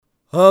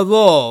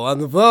Hello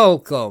and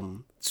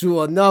welcome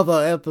to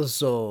another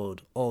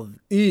episode of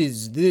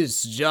Is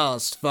This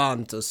Just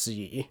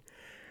Fantasy?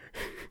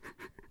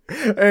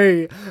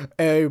 a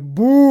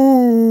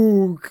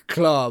book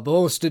club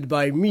hosted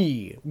by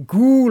me,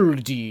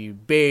 Geordie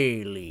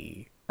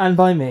Bailey. And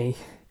by me.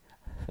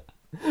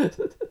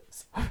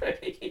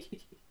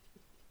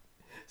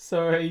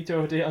 Sorry,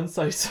 Geordie, I'm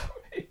so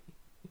sorry.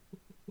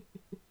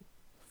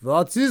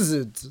 What is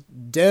it?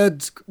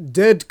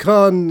 Dead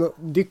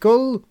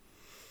canonical?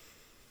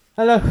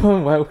 Hello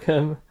and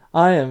welcome.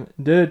 I am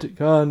Dud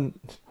Gone.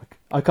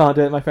 I can't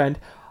do it, my friend.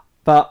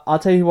 But I'll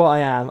tell you what I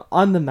am.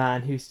 I'm the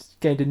man who's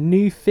gained a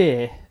new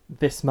fear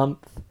this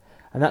month.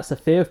 And that's the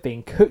fear of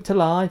being cooked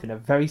alive in a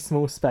very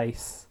small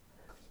space.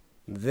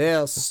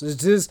 This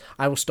it is.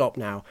 I will stop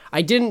now.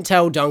 I didn't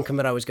tell Duncan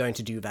that I was going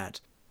to do that.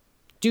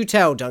 Do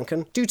tell,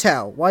 Duncan. Do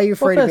tell. Why are you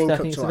afraid of being I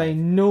cooked think it's alive? a very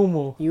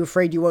normal. You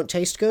afraid you won't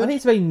taste good? I think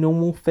it's a very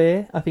normal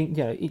fear. I think,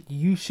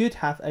 you should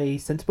have a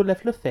sensible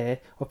level of fear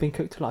of being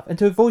cooked alive. And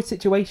to avoid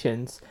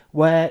situations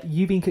where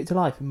you being cooked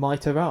alive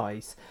might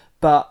arise.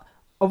 But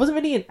I wasn't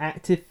really an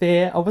active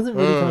fear. I wasn't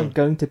really kind of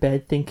going to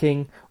bed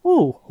thinking,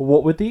 oh,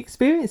 what would the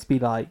experience be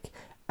like?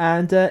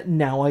 And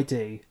now I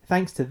do.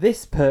 Thanks to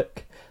this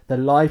book, The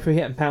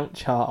Library at Mount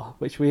Char,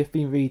 which we have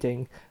been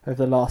reading over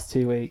the last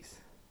 2 weeks.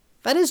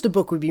 That is the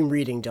book we've been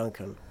reading,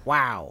 Duncan.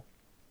 Wow.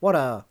 What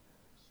a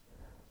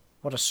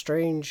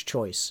strange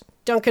choice.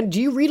 Duncan,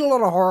 do you read a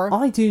lot of horror?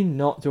 I do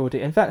not, Geordie.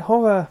 In fact,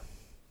 horror...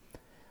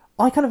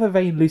 I kind of have a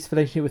very loose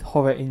relationship with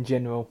horror in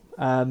general.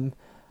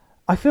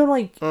 I feel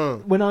like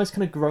when I was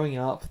kind of growing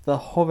up, the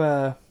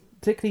horror,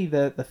 particularly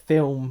the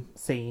film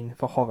scene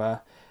for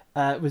horror,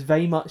 was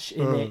very much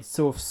in its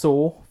sort of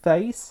Saw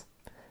phase.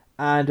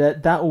 And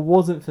that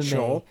wasn't for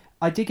me.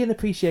 I did get an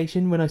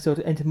appreciation when I sort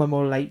of entered my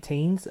more late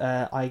teens.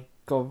 I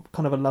got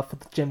kind of a love for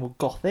the general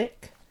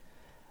gothic.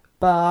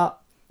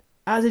 But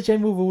as a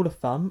general rule of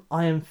thumb,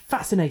 I am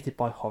fascinated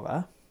by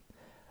horror.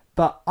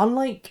 But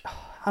unlike,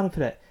 how do I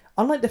put it?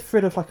 Unlike the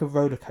thrill of like a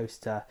roller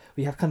coaster,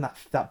 where you have kind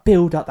of that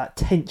build up, that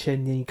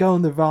tension, and you go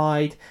on the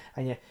ride,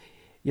 and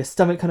your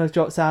stomach kind of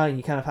drops out, and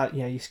you kind of have,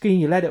 you scream,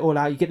 you let it all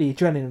out, you get the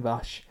adrenaline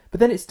rush. But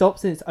then it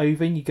stops and it's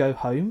over and you go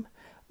home.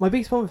 My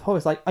biggest problem with horror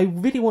is like, I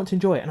really want to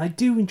enjoy it, and I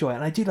do enjoy it,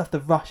 and I do love the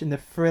rush and the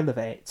thrill of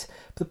it.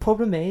 But the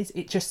problem is,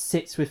 it just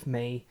sits with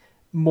me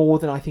more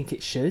than I think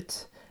it should.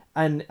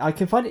 And I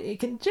can find it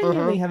can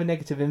genuinely have a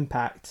negative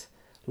impact,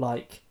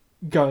 like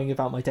going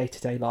about my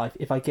day-to-day life,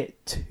 if I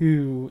get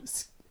too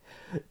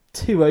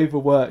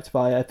overworked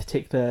by a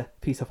particular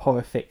piece of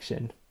horror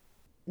fiction.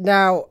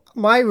 Now,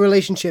 my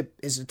relationship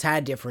is a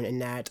tad different in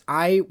that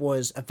I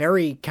was a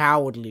very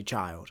cowardly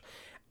child.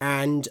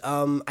 And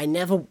I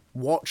never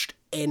watched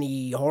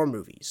any horror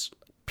movies.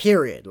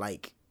 Period.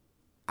 Like,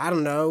 I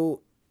don't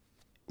know,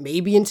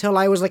 maybe until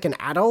I was like an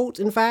adult,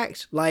 in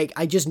fact. Like,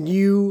 I just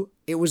knew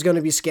it was going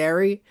to be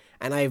scary,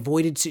 and I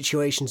avoided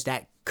situations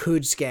that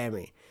could scare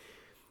me.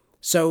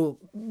 So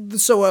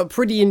a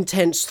pretty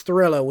intense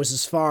thriller was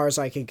as far as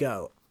I could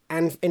go.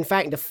 And in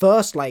fact, the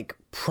first like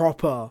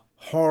proper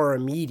horror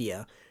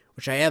media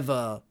which I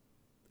ever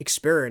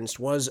experienced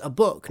was a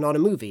book, not a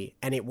movie,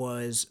 and it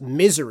was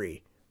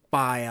Misery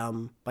by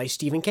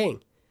Stephen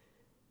King.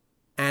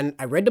 And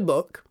I read the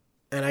book,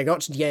 and I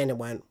got to the end and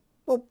went,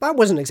 well, that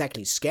wasn't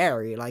exactly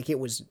scary. Like, it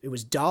was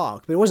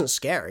dark, but it wasn't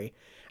scary.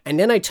 And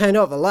then I turned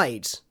off the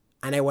lights,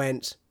 and I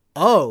went,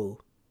 oh,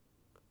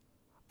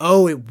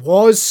 it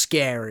was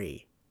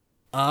scary.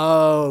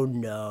 Oh,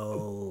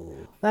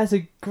 no. That's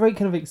a great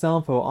kind of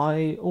example.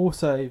 I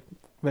also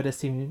read a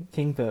Stephen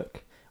King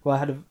book where I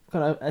had a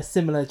kind of a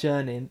similar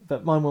journey,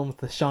 but mine one was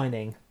The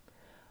Shining,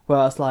 where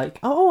I was like,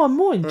 oh, I'm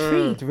more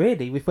intrigued,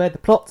 really, with where the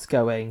plot's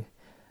going.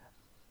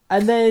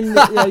 And then,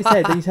 like you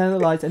said, then you turn the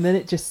lights, and then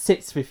it just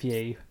sits with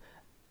you.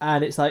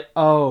 And it's like,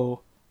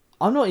 oh,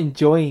 I'm not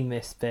enjoying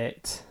this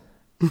bit.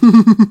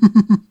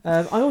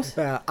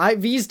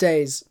 These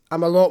days,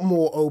 I'm a lot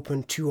more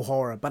open to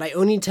horror, but I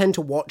only tend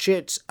to watch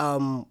it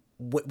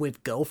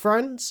with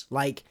girlfriends.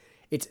 Like,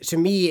 to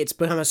me, it's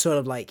become a sort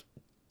of, like,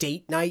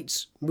 date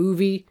night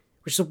movie,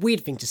 which is a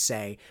weird thing to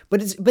say,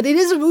 but it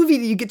is a movie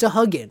that you get to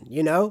hug in,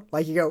 you know?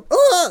 Like, you go,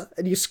 ah!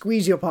 And you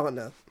squeeze your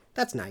partner.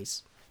 That's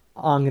nice.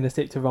 I'm going to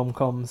stick to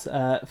rom-coms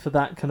for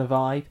that kind of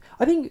vibe.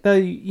 I think, though,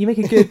 you make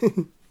a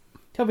good...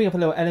 Coming up a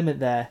little element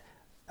there,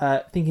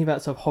 thinking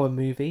about sort of horror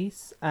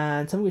movies,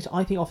 and something which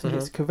I think often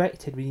gets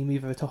corrected when you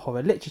move over to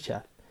horror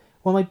literature.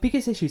 One of my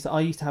biggest issues that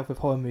I used to have with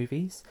horror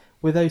movies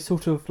were those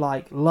sort of,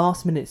 like,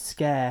 last-minute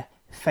scare,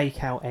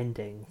 fake-out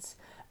endings.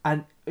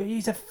 And it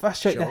used to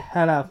frustrate the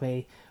hell out of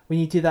me when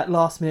you do that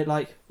last minute,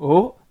 like,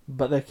 oh,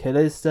 but the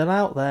killer's still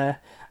out there.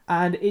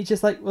 And it's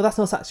just like, well, that's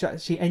not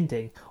actually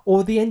ending.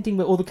 Or the ending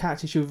where all the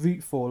characters you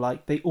root for,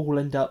 like, they all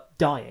end up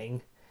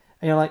dying.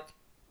 And you're like,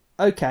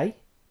 okay,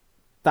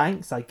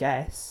 thanks, I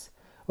guess.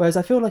 Whereas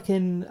I feel like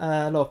in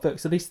a lot of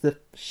books, at least the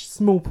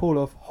small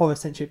pool of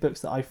horror-centric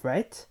books that I've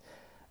read,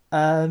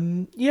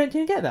 you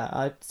don't get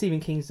that. Stephen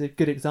King's a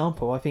good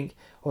example. I think,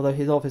 although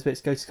his office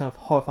books go to kind of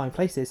horrifying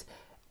places,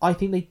 I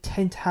think they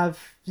tend to have,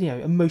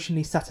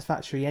 emotionally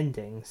satisfactory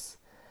endings.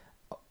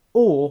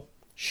 Or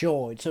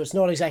Sure, so it's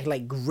not exactly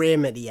like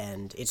grim at the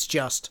end. It's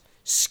just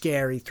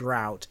scary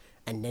throughout,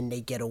 and then they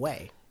get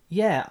away.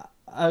 yeah,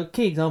 a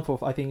key example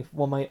of I think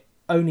one of my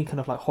only kind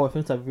of like horror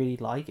films I really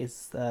like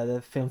is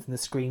the films in the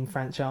Scream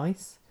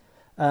franchise.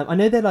 I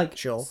know they're like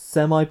Sure.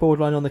 semi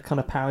borderline on the kind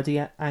of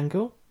parody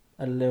angle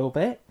a little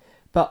bit,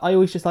 but I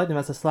always just like them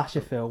as a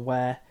slasher film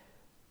where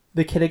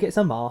the killer gets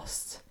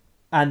unmasked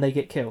and they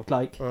get killed.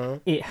 Like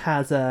it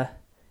has an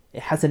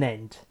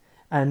end,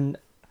 and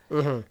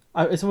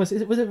it's almost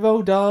was it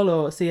Roald Dahl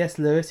or C.S.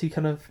 Lewis who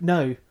kind of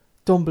no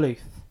Don Bluth,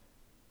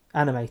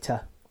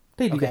 animator,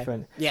 completely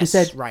different. Yes, who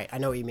said, right. I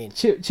know what you mean.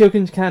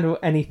 Children can handle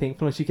anything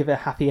as long as you give it a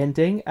happy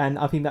ending, and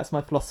I think that's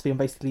my philosophy on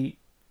basically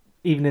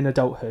even in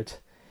adulthood.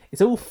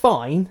 It's all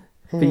fine,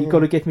 but you've got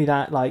to give me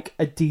that like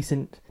a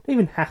decent, not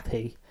even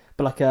happy,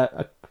 but like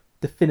a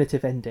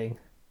definitive ending.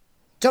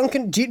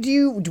 Duncan,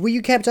 were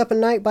you kept up at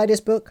night by this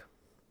book?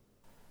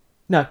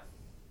 No.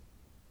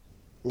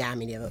 Nah,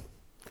 me neither.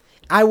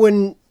 I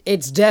wouldn't.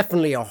 It's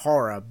definitely a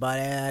horror,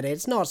 but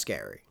it's not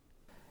scary.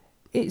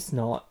 It's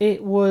not.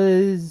 It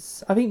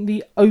was, I think,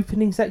 the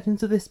opening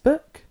sections of this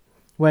book,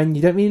 when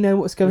you don't really know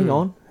what's going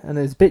on, and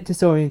it's a bit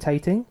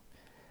disorientating,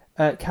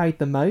 carried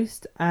the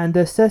most. And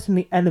there's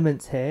certainly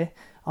elements here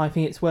I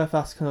think it's worth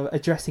us kind of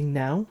addressing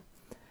now.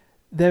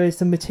 There is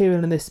some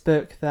material in this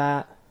book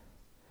that,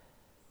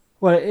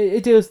 well,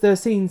 it deals, there are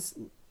scenes,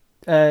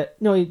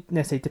 not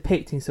necessarily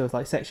depicting sort of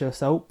like sexual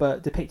assault,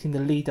 but depicting the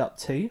lead up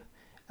to,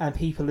 and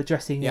people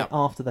addressing it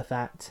after the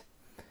fact.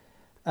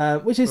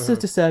 Which is sort of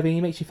disturbing.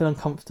 It makes you feel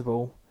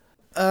uncomfortable.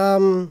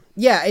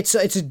 Yeah, it's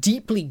a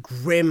deeply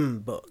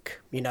grim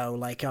book. You know,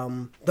 like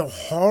the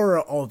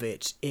horror of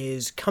it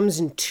comes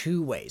in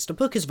two ways. The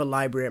book is The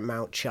Library at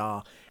Mount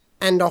Char,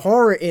 and the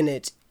horror in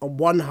it,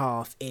 one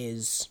half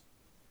is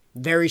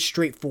very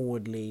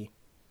straightforwardly,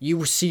 you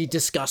will see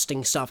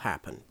disgusting stuff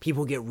happen.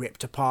 People get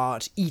ripped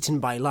apart, eaten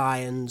by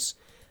lions,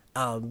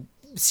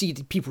 see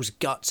people's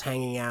guts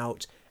hanging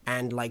out,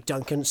 and like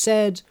Duncan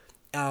said,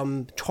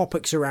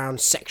 topics around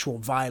sexual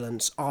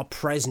violence are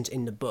present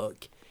in the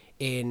book,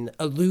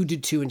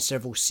 alluded to in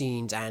several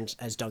scenes, and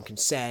as Duncan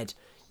said,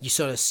 you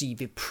sort of see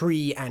the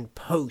pre and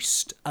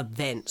post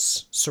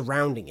events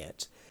surrounding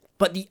it.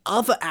 But the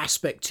other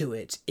aspect to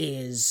it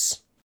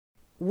is,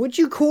 would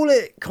you call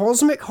it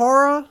cosmic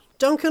horror,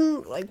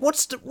 Duncan? Like,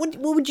 what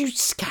would you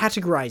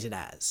categorize it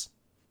as?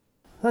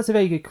 That's a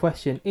very good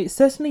question. It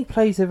certainly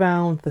plays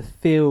around the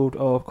field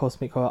of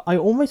cosmic horror. I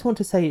almost want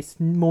to say it's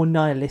more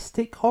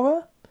nihilistic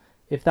horror,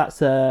 if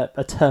that's a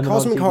term.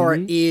 Cosmic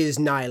horror is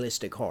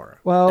nihilistic horror.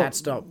 Well,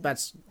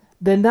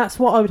 then that's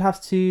what I would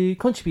have to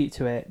contribute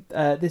to it.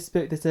 This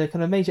book, there's a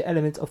kind of major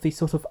element of these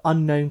sort of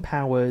unknown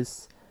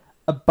powers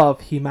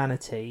above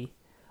humanity,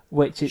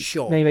 which is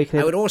maybe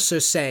I would also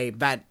say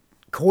that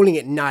calling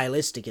it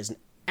nihilistic is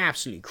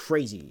absolutely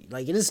crazy.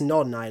 Like, it is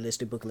not a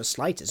nihilistic book in the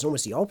slightest. It's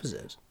almost the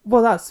opposite.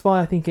 Well, that's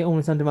why I think it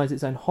almost undermines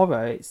its own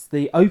horror. It's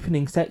the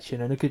opening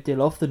section and a good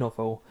deal of the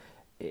novel.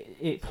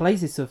 It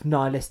plays this sort of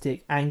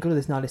nihilistic angle,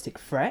 this nihilistic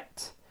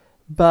threat,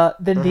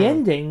 but then the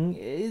ending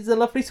is a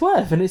lovely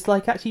swerve, and it's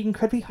like actually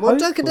incredibly hopeful. Well,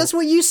 Duncan, that's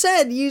what you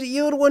said.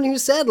 You're the one who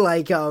said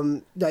like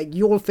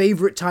your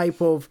favorite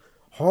type of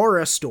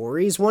horror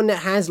story is one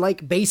that has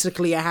like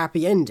basically a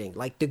happy ending,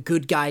 like the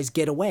good guys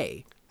get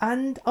away.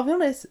 And I'll be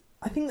honest,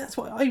 I think that's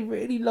why I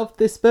really loved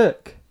this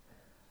book,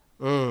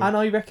 and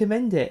I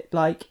recommend it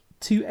like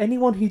to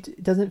anyone who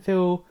doesn't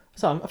feel.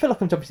 So I feel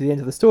like I'm jumping to the end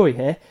of the story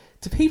here.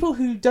 To people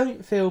who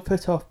don't feel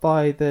put off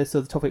by the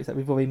sort of topics that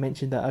we've already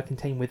mentioned that are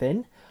contained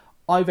within,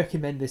 I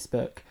recommend this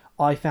book.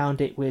 I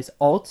found it was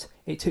odd.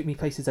 It took me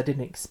places I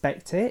didn't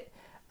expect it,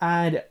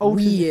 and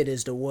weird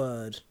is the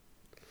word.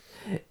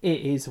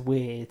 It is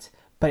weird,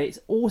 but it's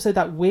also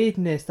that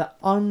weirdness, that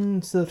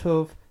unsort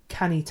of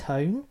canny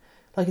tone.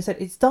 Like I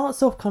said, it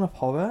starts off kind of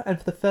horror, and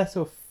for the first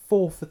sort of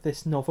fourth of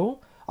this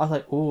novel, I was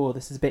like, oh,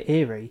 this is a bit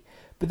eerie.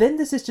 But then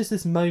there's just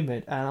this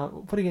moment, and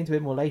I'll put it into a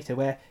bit more later,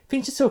 where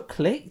things just sort of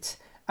clicked,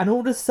 and all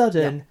of a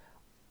sudden,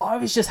 I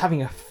was just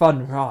having a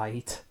fun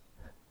ride.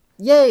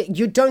 Yeah,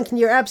 Duncan,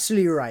 you're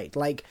absolutely right.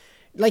 Like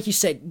you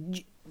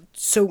said,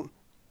 so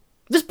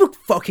this book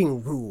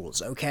fucking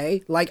rules,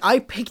 okay? Like, I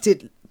picked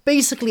it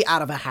basically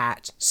out of a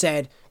hat,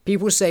 said,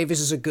 people say this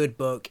is a good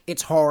book,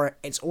 it's horror,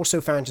 it's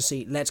also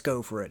fantasy, let's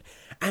go for it.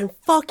 And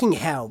fucking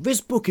hell,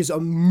 this book is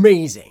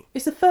amazing.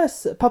 It's the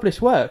first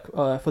published work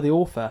for the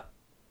author.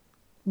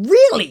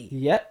 Really?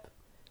 Yep.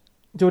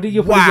 Geordie,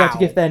 you'll probably be able to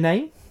give their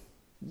name.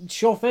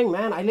 Sure thing,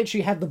 man. I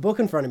literally had the book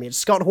in front of me. It's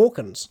Scott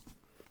Hawkins.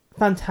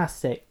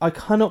 Fantastic. I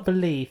cannot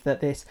believe that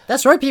this...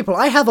 That's right, people.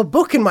 I have a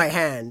book in my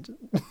hand.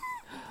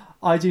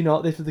 I do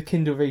not. This was the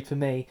Kindle read for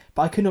me.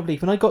 But I could not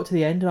believe... When I got to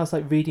the end and I was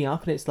like reading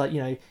up, and it's like,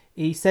 you know,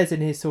 he says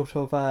in his sort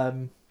of...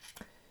 when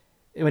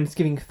he's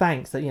giving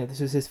thanks that, you know,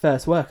 this was his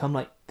first work, I'm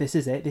like, this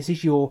is it. This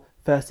is your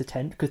first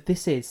attempt, because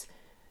this is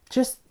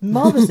just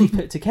marvellously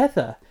put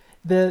together.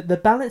 The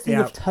balancing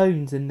of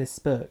tones in this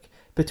book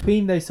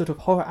between those sort of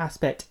horror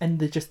aspect and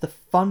just the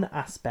fun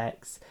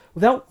aspects,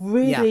 without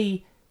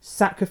really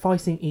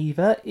sacrificing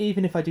either,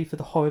 even if I do for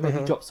the horror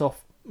maybe drops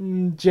off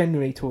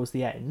generally towards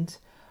the end.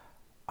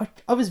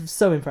 I was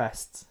so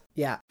impressed.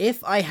 Yeah,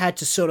 if I had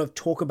to sort of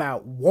talk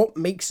about what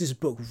makes this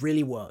book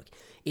really work,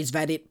 is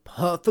that it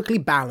perfectly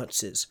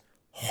balances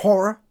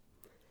horror,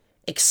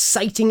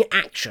 exciting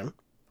action,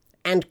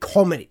 and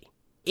comedy.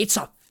 It's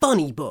a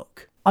funny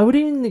book. I would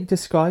even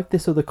describe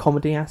this sort of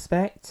comedy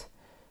aspect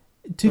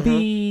to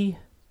be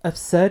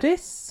absurdist,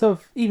 sort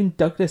of even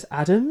Douglas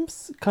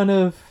Adams kind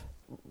of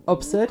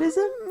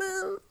absurdism.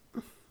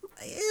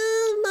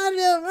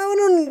 I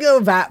wouldn't go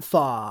that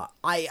far.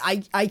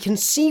 I can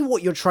see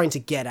what you're trying to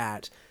get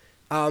at.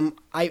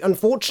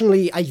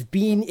 Unfortunately, I've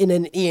been in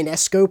an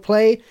Ionesco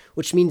play,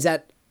 which means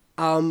that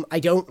I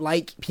don't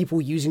like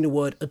people using the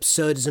word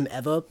absurdism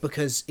ever,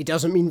 because it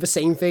doesn't mean the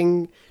same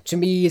thing to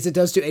me as it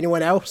does to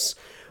anyone else.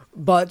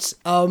 But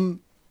I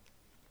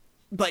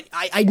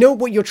know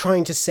what you're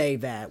trying to say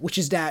there, which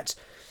is that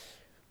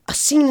a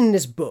scene in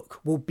this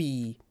book will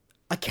be,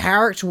 a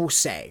character will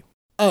say,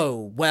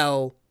 oh,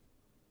 well,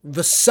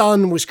 the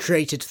sun was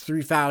created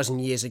 3,000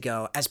 years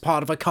ago as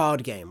part of a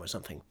card game or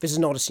something. This is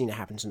not a scene that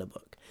happens in the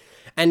book.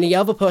 And the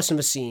other person in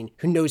the scene,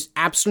 who knows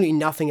absolutely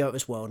nothing about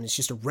this world and is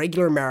just a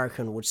regular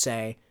American, would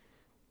say,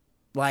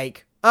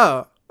 like,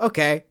 oh,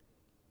 okay.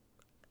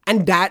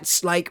 And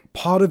that's, like,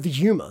 part of the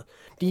humor.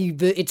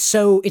 It's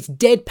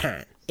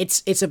deadpan.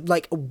 It's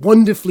a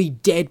wonderfully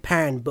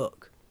deadpan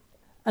book.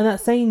 And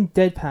that same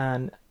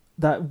deadpan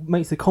that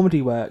makes the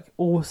comedy work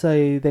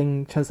also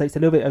then translates a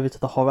little bit over to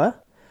the horror.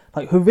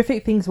 Like,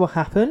 horrific things will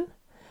happen,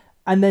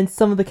 and then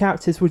some of the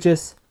characters will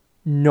just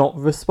not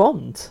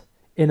respond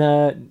in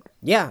a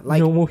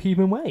normal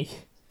human way.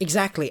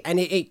 Exactly,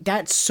 and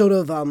that's sort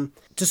of,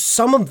 to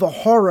some of the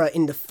horror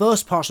in the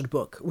first part of the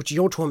book, which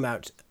you're talking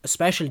about,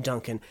 especially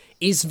Duncan,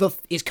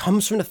 it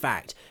comes from the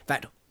fact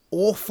that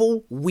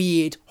awful,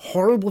 weird,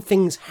 horrible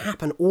things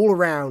happen all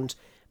around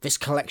this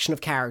collection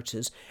of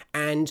characters,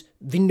 and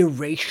the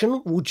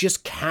narration will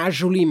just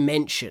casually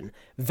mention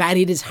that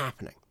it is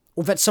happening,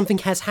 or that something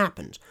has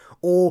happened,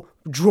 or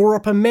draw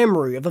up a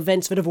memory of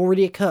events that have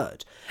already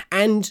occurred,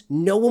 and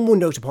no one will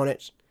note upon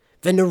it.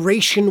 The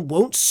narration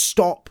won't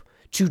stop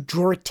to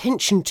draw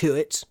attention to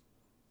it.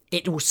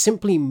 It will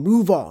simply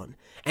move on,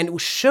 and it will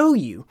show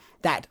you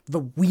that the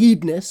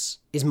weirdness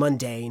is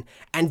mundane,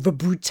 and the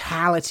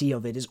brutality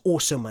of it is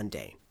also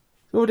mundane.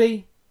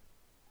 Geordie,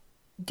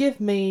 give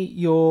me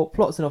your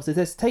plot synopsis.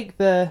 Let's take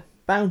the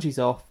boundaries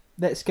off.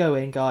 Let's go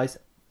in, guys.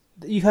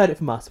 You've heard it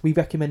from us. We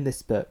recommend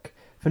this book.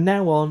 From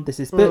now on, this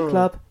is book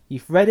club.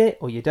 You've read it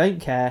or you don't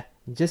care.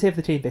 You're just here for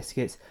the tea and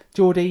biscuits.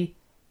 Geordie,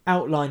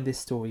 outline this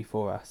story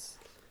for us.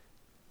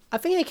 I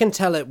think I can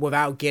tell it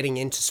without getting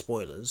into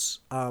spoilers.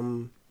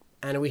 And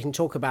we can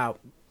talk about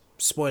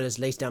spoilers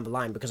later down the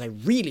line, because I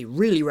really,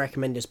 really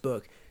recommend this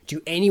book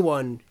to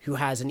anyone who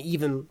has an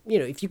even,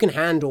 if you can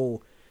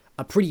handle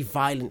a pretty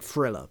violent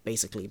thriller,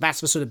 basically.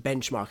 That's the sort of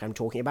benchmark I'm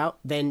talking about.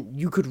 Then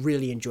you could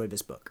really enjoy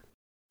this book.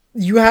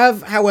 You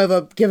have,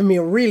 however, given me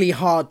a really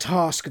hard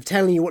task of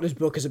telling you what this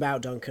book is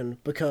about, Duncan,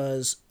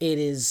 because it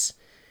is,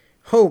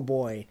 oh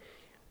boy.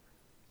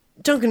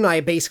 Duncan and I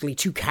are basically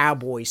two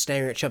cowboys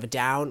staring each other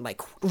down,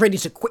 like, ready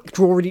to quick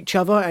draw at each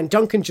other, and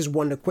Duncan just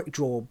won a quick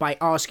draw by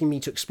asking me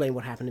to explain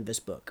what happened in this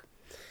book.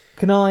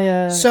 Can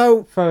I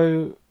throw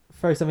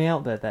something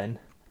out there then,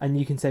 and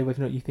you can say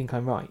whether or not you think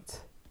I'm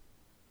right?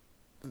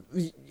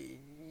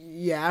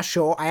 Yeah,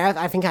 sure.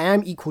 I think I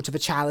am equal to the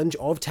challenge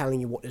of telling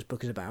you what this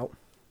book is about.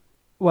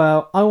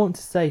 Well, I want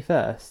to say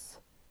first,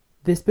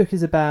 this book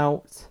is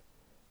about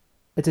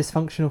a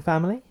dysfunctional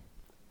family.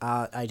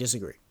 I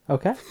disagree.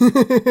 Okay.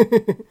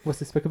 What's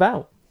this book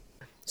about?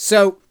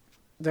 So,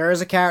 there is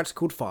a character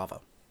called Father.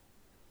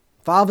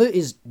 Father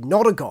is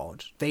not a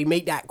god. They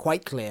make that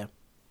quite clear.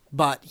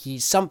 But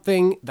he's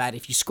something that,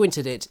 if you squint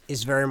at it,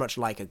 is very much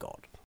like a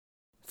god.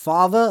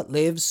 Father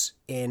lives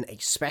in a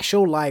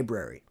special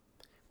library,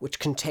 which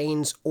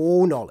contains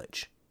all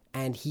knowledge.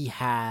 And he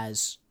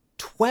has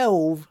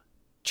 12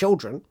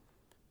 children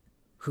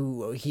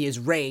who he has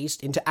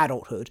raised into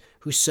adulthood,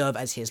 who serve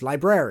as his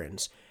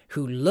librarians,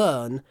 who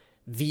learn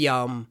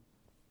the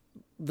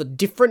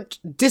different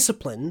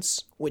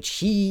disciplines which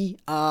he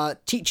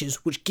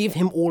teaches, which give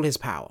him all his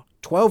power.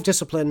 12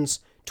 disciplines,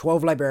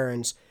 12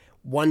 librarians,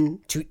 one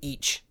to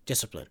each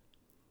discipline.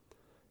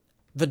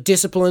 The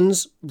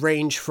disciplines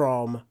range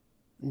from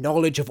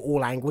knowledge of all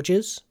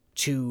languages,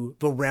 to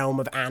the realm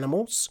of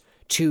animals,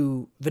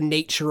 to the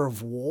nature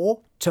of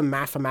war, to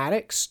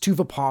mathematics, to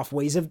the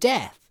pathways of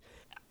death.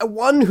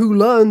 One who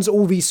learns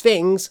all these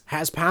things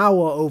has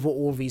power over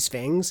all these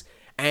things,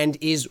 and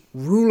is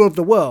ruler of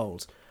the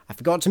world. I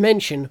forgot to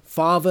mention,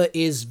 Father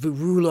is the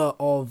ruler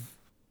of,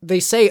 they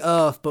say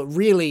Earth, but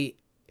really,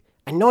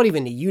 and not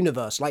even the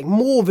universe, like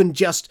more than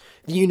just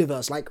the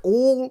universe, like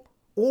all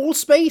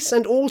space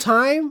and all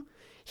time.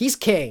 He's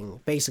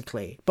king,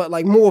 basically, but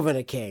like more than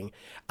a king.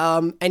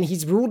 And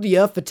he's ruled the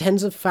Earth for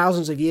tens of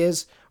thousands of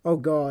years. Oh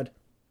god.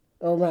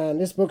 Oh man,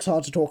 this book's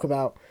hard to talk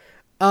about.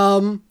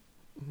 And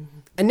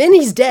then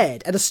he's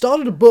dead. At the start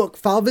of the book,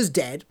 Father's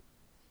dead.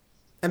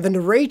 And the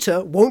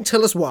narrator won't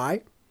tell us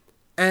why.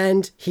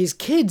 And his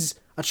kids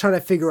are trying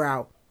to figure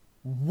out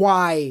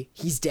why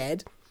he's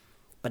dead.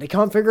 but they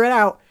can't figure it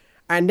out.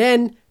 And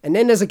then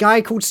there's a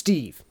guy called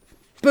Steve.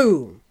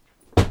 Boom.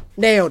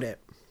 Nailed it.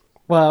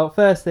 Well,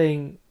 first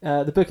thing,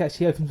 the book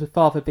actually opens with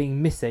father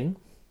being missing,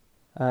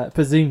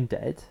 presumed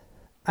dead.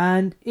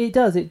 And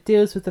it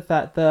deals with the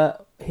fact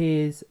that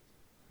his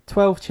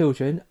 12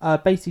 children are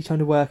basically trying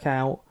to work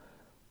out,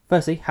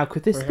 firstly, how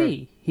could this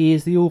be? He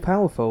is the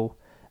all-powerful.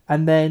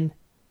 And then,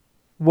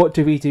 what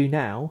do we do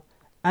now?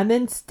 And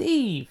then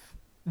Steve,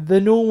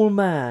 the normal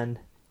man,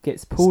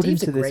 gets pulled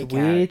into this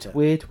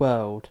weird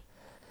world.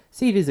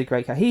 Steve is a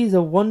great character. He's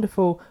a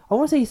wonderful... I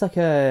want to say he's like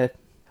a...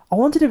 I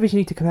wanted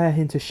originally to compare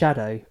him to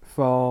Shadow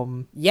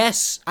from...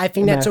 Yes, I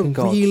think American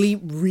Gods. Really,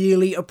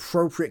 really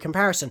appropriate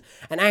comparison.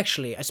 And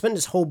actually, I spent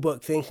this whole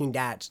book thinking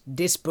that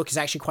this book is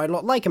actually quite a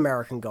lot like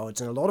American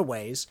Gods in a lot of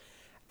ways.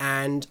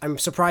 And I'm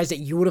surprised that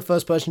you were the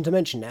first person to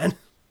mention that.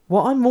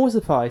 What I'm more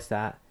surprised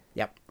at,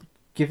 yep,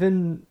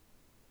 given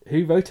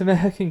who wrote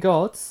American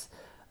Gods,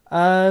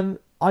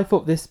 I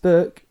thought this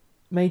book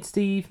made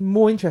Steve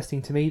more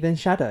interesting to me than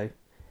Shadow.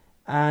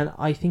 And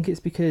I think it's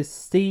because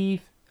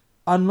Steve,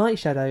 unlike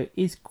Shadow,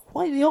 is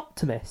quite the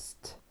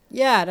optimist.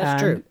 Yeah,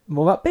 that's true.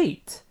 More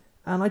upbeat.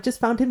 And I just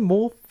found him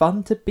more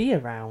fun to be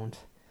around.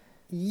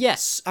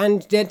 Yes,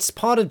 and that's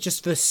part of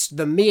just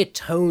the mere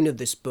tone of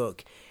this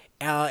book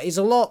is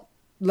a lot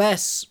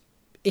less...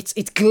 It's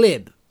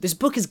glib. This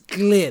book is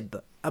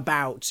glib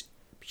about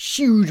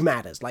huge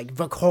matters, like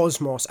the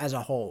cosmos as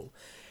a whole.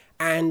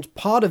 And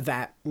part of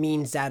that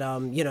means that,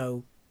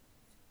 a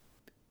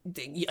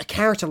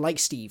character like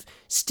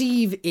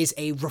Steve is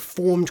a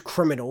reformed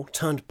criminal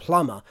turned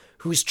plumber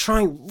who's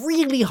trying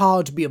really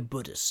hard to be a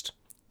Buddhist.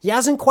 He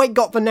hasn't quite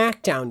got the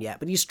knack down yet,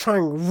 but he's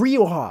trying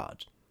real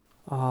hard.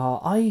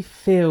 I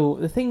feel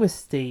the thing with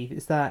Steve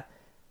is that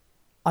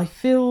I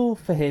feel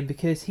for him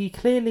because he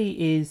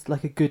clearly is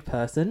like a good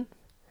person,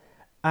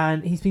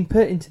 and he's been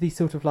put into these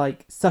sort of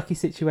like sucky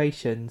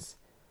situations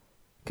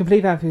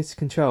completely out of his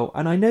control.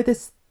 And I know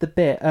there's the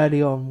bit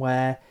early on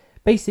where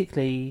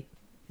basically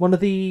one of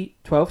the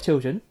 12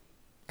 children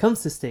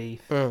comes to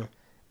Steve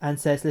and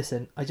says,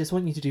 listen, I just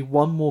want you to do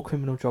one more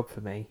criminal job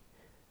for me.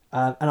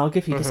 And I'll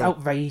give you this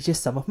outrageous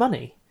sum of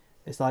money.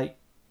 It's like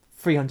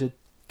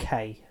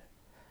 300k.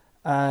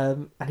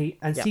 And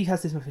Steve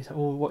has this, like,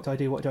 oh, what do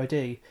I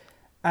do?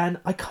 And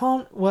I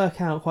can't work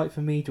out quite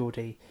for me,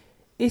 Geordie.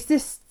 Is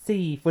this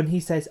Steve, when he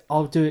says,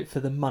 I'll do it for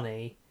the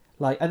money,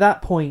 like at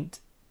that point,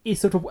 is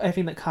sort of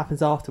everything that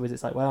happens afterwards,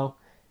 it's like, well,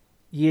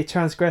 you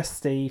transgressed,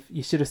 Steve,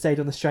 you should have stayed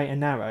on the straight and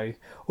narrow?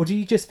 Or do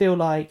you just feel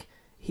like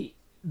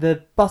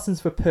the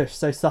buttons were pushed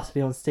so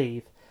subtly on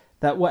Steve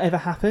that whatever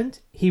happened,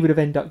 he would have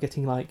ended up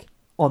getting like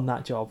on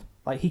that job?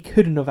 Like he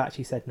couldn't have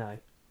actually said no.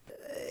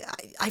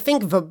 I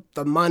think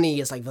the money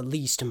is like the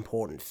least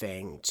important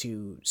thing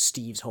to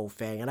Steve's whole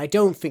thing, and I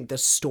don't think the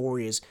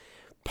story is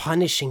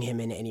punishing him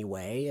in any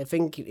way. I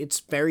think it's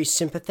very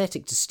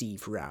sympathetic to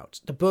Steve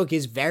throughout. The book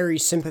is very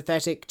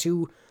sympathetic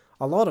to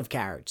a lot of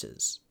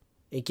characters.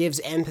 It gives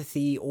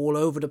empathy all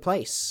over the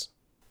place.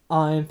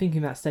 I'm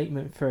thinking that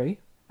statement through,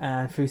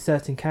 and through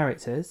certain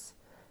characters,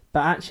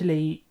 but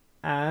actually,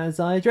 as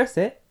I address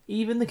it,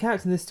 even the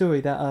characters in this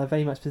story that are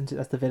very much presented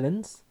as the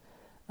villains,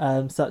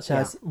 such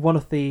as one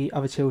of the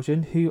other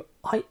children, who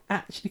I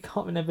actually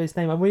can't remember his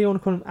name. I really want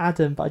to call him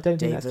Adam, but I don't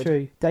think that's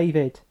true.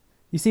 David.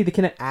 You see the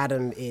connect.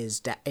 Adam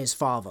is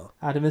father.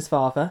 Adam is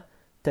father.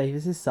 David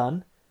is his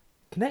son.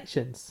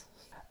 Connections.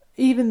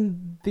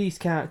 Even these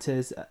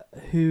characters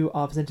who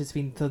are presented as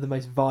being the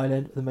most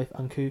violent, the most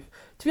uncouth,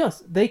 to be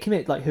honest, they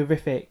commit like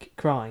horrific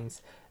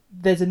crimes.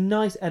 There's a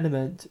nice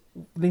element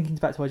linking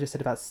back to what I just said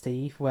about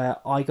Steve, where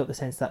I got the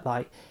sense that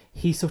like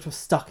he's sort of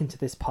stuck into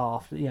this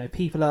path. You know,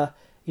 people are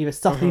either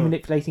subtly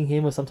manipulating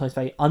him or sometimes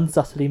very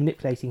unsubtly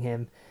manipulating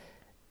him.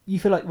 You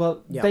feel like,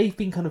 well, they've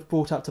been kind of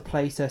brought up to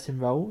play certain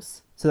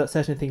roles so that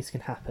certain things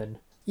can happen.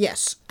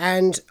 Yes,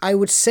 and I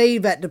would say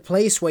that the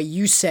place where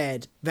you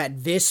said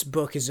that this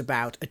book is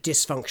about a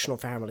dysfunctional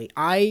family,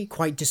 I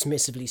quite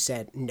dismissively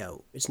said,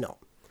 no, it's not.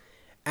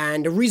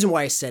 And the reason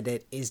why I said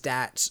it is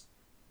that,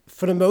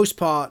 for the most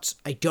part,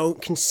 I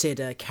don't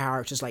consider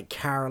characters like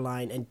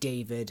Caroline and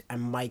David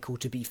and Michael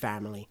to be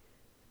family.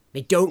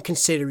 They don't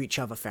consider each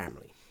other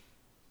family.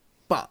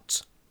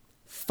 But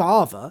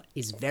Father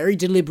is very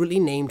deliberately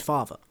named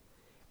Father.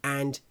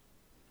 And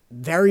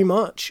very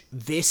much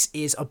this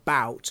is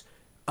about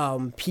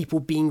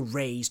people being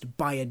raised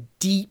by a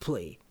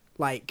deeply,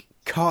 like,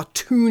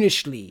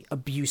 cartoonishly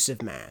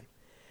abusive man.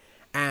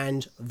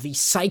 And the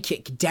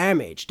psychic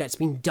damage that's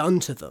been done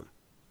to them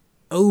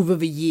over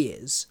the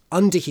years,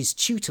 under his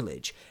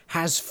tutelage,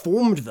 has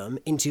formed them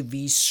into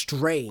these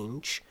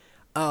strange,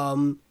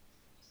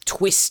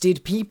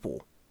 twisted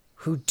people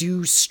who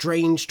do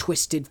strange,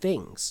 twisted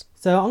things.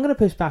 So I'm going to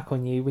push back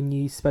on you when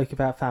you spoke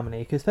about family,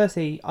 because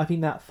firstly, I think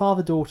that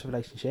father-daughter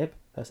relationship,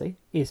 firstly,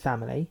 is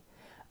family.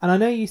 And I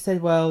know you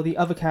said, well, the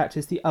other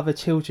characters, the other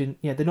children,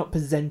 they're not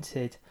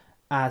presented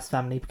as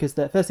family, because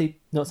they're, firstly,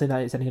 not saying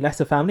that it's any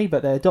less a family,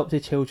 but they're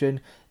adopted children.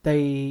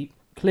 They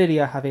clearly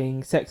are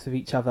having sex with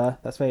each other.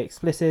 That's very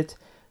explicit,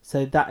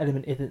 so that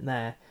element isn't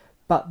there.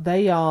 But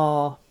they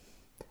are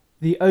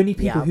the only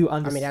people who I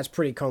mean, that's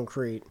pretty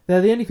concrete.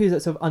 they're the only people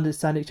that sort of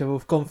understand each other,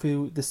 have gone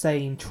through the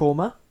same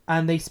trauma,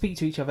 and they speak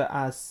to each other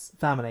as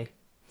family.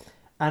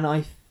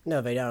 And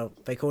No, they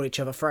don't. They call each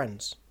other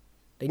friends.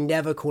 They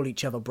never call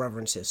each other brother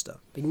and sister.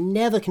 They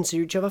never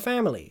consider each other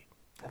family.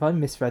 have I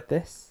misread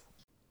this?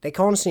 They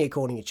constantly are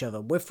calling each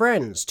other, we're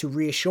friends, to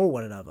reassure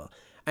one another.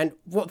 And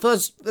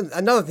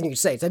another thing you could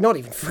say is they're not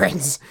even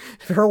friends.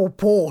 They're all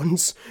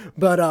pawns.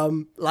 But,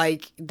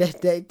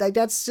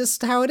 that's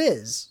just how it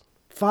is.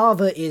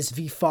 Father is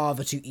the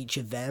father to each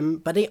of them,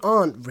 but they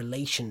aren't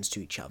relations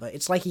to each other.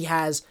 It's like he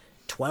has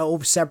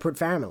 12 separate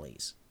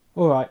families.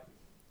 Alright.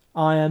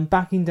 I am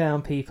backing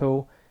down,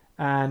 people.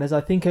 And as I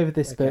think over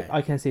this book,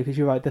 I can see, because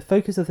you're right, the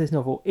focus of this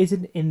novel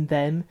isn't in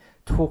them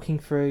talking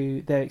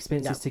through their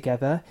experiences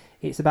together.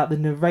 It's about the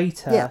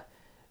narrator,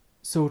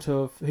 sort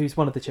of, who's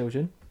one of the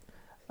children,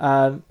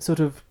 sort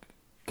of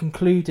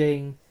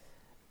concluding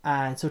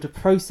and sort of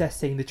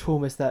processing the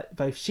traumas that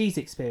both she's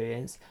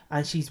experienced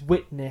and she's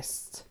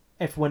witnessed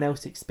everyone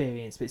else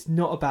experience. But it's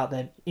not about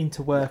them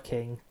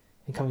interworking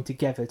and coming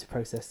together to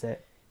process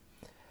it.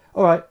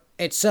 All right.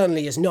 It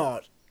certainly is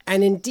not.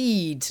 And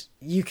indeed,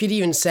 you could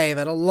even say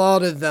that a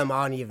lot of them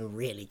aren't even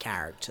really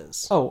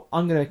characters. Oh,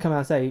 I'm going to come out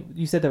and say,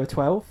 you said there were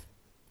 12?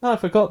 Oh, I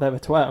forgot there were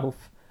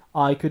 12.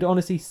 I could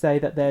honestly say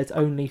that there's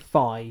only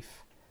 5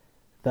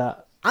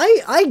 that...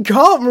 I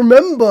can't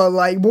remember,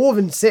 more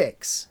than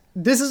 6.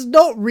 This is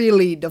not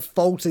really the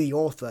fault of the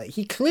author.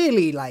 He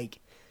clearly,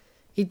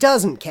 he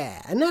doesn't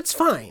care. And that's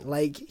fine.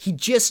 He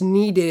just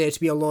needed it to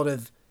be a lot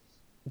of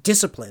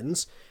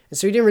disciplines. And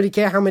so he didn't really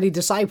care how many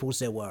disciples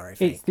there were, I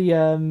think.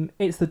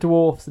 It's the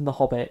dwarves and the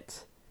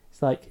hobbit.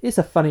 It's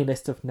a funny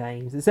list of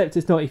names, except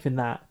it's not even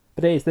that.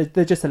 But it is.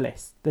 They're just a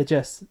list. They're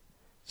just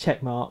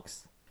check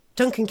marks.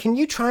 Duncan, can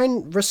you try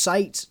and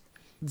recite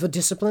the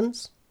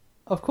disciplines?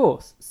 Of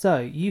course. So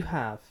you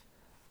have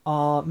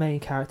our main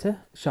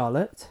character,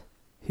 Charlotte,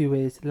 who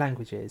is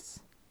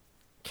languages.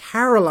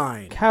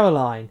 Caroline.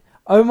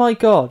 Oh my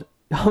god.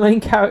 Our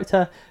main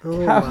character.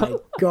 My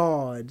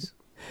god.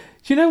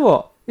 Do you know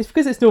what? It's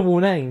because it's normal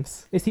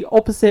names. It's the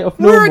opposite of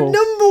normal. We're at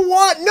number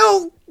 1.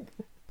 No.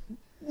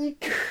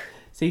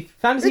 See,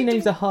 fantasy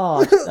names are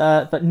hard,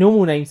 but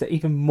normal names are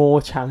even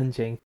more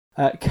challenging.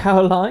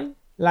 Caroline,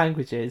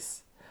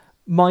 languages.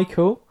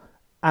 Michael,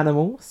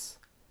 animals.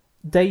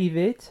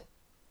 David,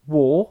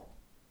 war.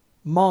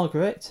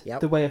 Margaret,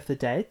 the way of the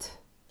dead.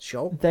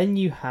 Sure. Then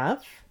you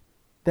have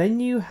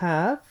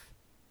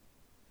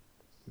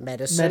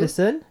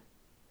medicine.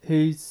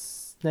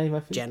 Whose name I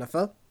forget.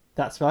 Jennifer.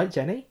 That's right,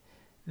 Jenny.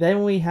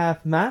 Then we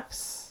have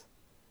maths,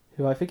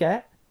 who I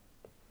forget.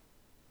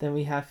 Then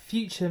we have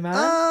future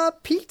man.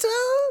 Peter?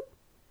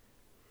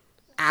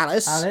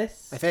 Alice,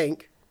 I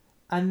think.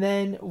 And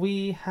then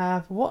we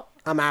have what?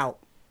 I'm out.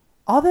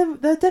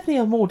 There definitely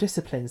are more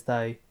disciplines,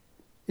 though.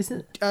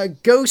 Isn't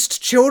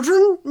ghost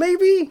children,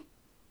 maybe?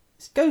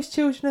 Is ghost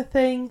children a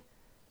thing?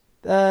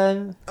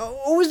 Or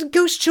was it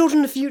ghost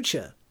children the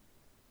future?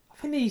 I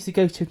think they used to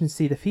ghost children to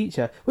see the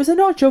future. Was there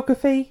not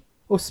geography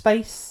or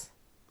space?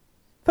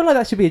 I feel like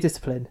that should be a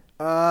discipline.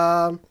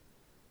 I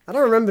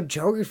don't remember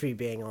geography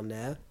being on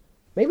there.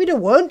 Maybe there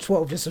weren't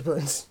 12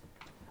 disciplines.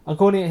 I'm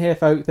calling it here,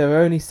 folk. There were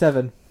only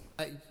 7.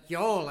 I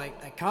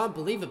can't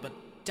believe it, but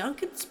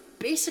Duncan's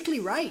basically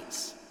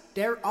right.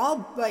 There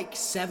are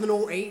 7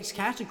 or 8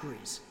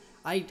 categories.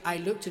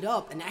 I looked it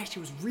up, and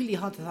actually it was really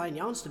hard to find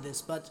the answer to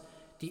this, but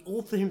the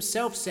author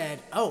himself said,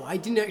 I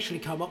didn't actually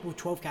come up with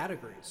 12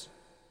 categories.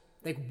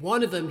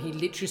 One of them, he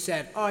literally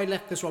said, I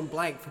left this one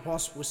blank for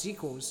possible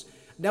sequels.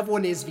 Another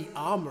one is the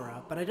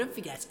armourer, but I don't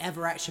think that's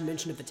ever actually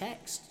mentioned in the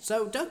text.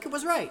 So Duncan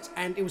was right,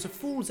 and it was a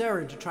fool's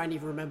errand to try and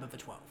even remember the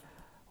 12.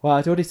 Wow,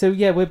 Geordie. So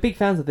yeah, we're big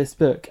fans of this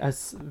book,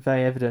 as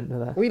very evident of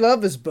that. We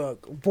love this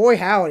book. Boy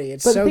howdy,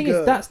 it's so good. But the thing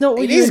is, that's not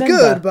what you remember. It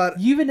is good, but...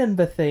 You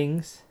remember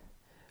things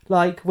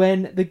like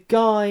when the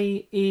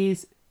guy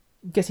is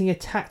getting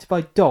attacked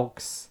by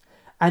dogs,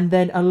 and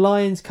then a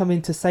lion's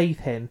coming to save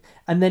him,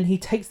 and then he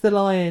takes the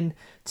lion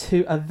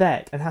to a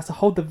vet and has to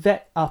hold the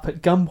vet up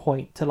at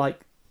gunpoint to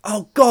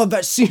Oh god,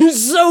 that scene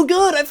is so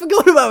good! I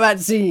forgot about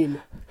that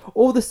scene!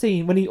 Or the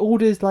scene when he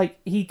orders,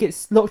 he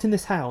gets locked in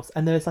this house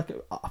and there's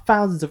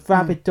thousands of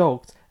rabid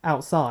dogs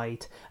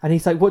outside, and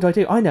he's like, what do I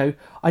do? I know,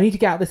 I need to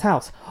get out of this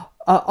house.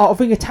 I'll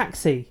ring a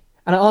taxi.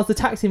 And I asked the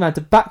taxi man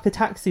to back the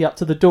taxi up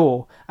to the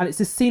door, and it's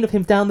this scene of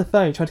him down the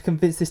phone trying to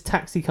convince this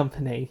taxi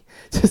company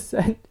to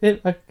send him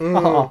a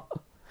car.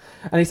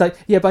 And he's like,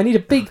 yeah, but I need a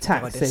big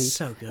taxi. God, it's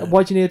so good.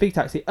 Why do you need a big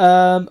taxi?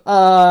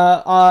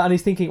 And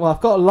he's thinking, well,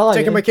 I've got a lion.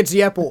 Taking my kids to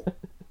the airport.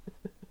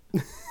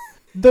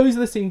 Those are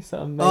the scenes that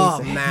are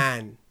amazing. Oh,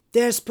 man.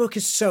 This book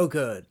is so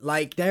good.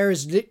 There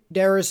is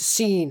a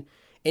scene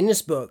in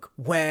this book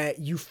where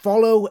you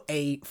follow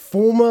a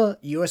former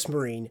US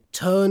Marine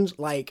turned,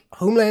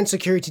 Homeland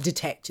Security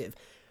detective,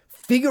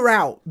 figure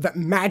out that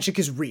magic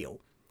is real,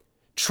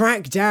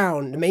 track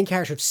down the main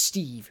character of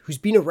Steve, who's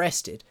been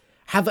arrested,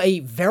 have a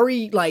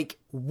very,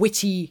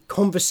 witty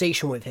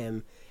conversation with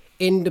him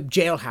in the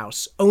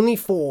jailhouse, only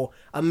for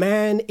a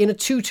man in a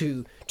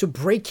tutu to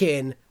break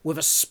in with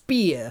a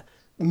spear,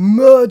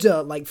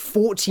 murder like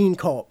 14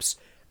 cops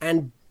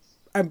and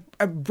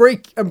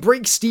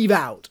break Steve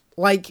out.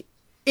 Like,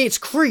 it's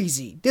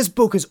crazy. This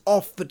book is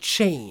off the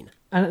chain.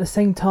 And at the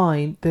same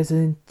time, there's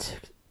a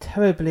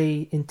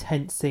terribly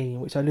intense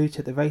scene, which I alluded to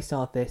at the very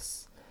start of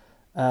this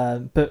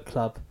book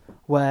club,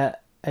 where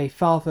a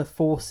father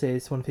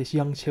forces one of his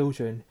young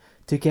children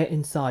to get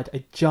inside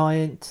a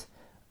giant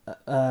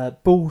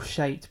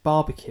ball-shaped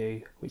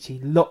barbecue, which he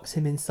locks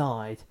him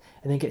inside,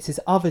 and then gets his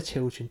other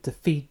children to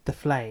feed the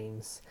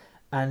flames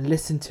and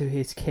listen to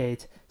his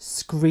kid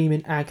scream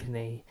in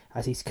agony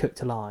as he's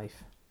cooked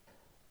alive.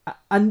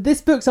 And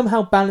this book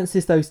somehow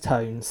balances those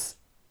tones.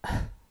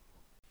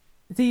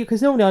 See,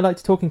 because normally I like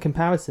to talk in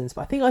comparisons,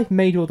 but I think I've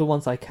made all the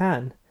ones I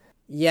can.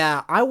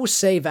 Yeah, I will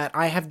say that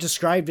I have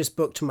described this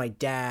book to my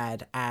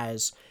dad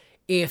as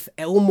if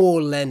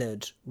Elmore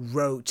Leonard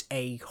wrote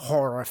a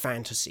horror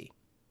fantasy.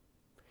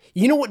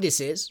 You know what this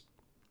is?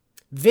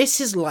 This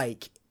is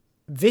like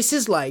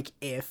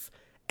if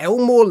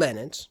Elmore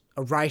Leonard,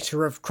 a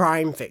writer of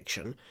crime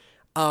fiction,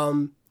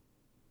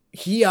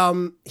 he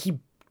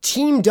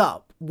teamed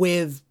up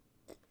with,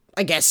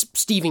 I guess,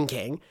 Stephen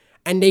King,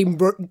 and they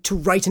wrote to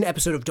write an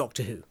episode of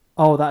Doctor Who.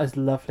 Oh, that is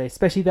lovely.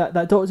 Especially that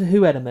Doctor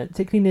Who element,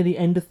 particularly near the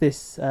end of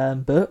this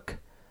book.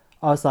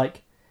 I was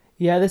like,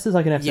 yeah, this is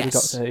like an episode of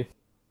Doctor Who.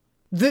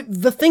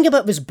 The thing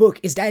about this book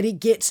is that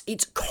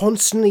it's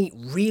constantly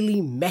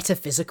really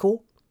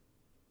metaphysical.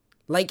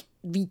 Like,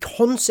 the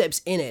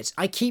concepts in it,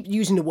 I keep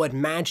using the word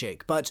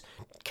magic, but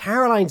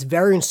Caroline's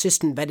very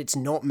insistent that it's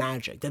not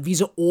magic, that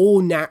these are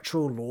all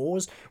natural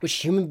laws which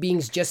human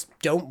beings just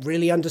don't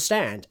really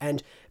understand,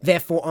 and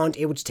therefore aren't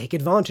able to take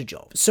advantage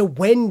of. So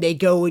when they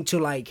go into,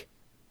 like,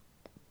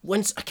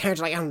 when a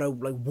character, like, I don't know,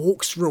 like,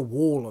 walks through a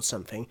wall or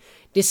something,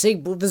 they say,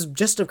 well, there's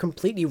just a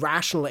completely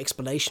rational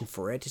explanation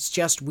for it. It's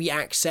just we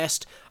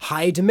accessed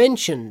higher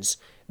dimensions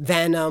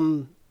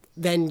than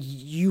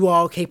you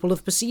are capable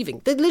of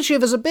perceiving.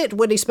 There's a bit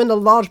where they spend a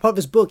large part of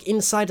this book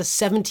inside a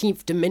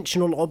 17th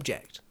dimensional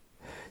object.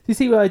 You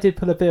see where I did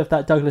put a bit of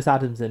that Douglas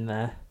Adams in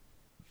there?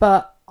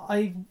 But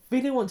I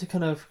really want to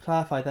kind of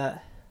clarify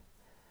that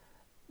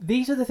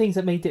these are the things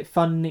that made it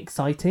fun and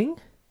exciting.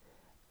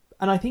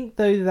 And I think,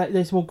 though, that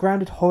those more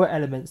grounded horror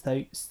elements,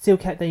 though, still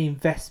kept the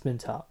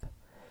investment up.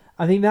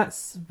 I think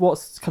that's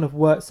what's kind of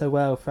worked so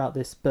well throughout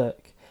this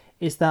book,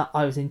 is that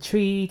I was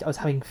intrigued, I was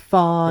having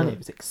fun, it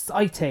was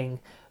exciting,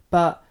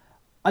 but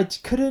I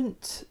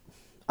couldn't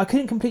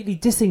completely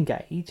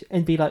disengage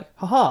and be like,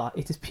 haha,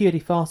 it is purely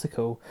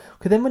farcical.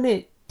 Because then when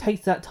it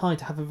takes that time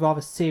to have a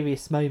rather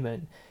serious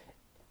moment,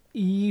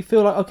 you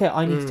feel like, okay,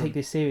 I need to take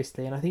this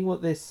seriously. And I think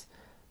what this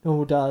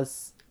novel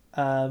does,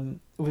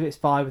 with its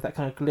vibe, with that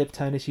kind of glib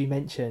tone as you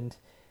mentioned,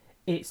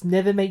 it's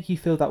never make you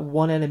feel that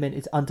one element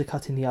is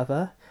undercutting the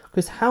other.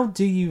 Because how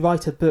do you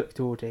write a book,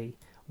 Geordie,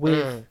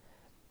 with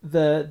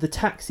the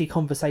taxi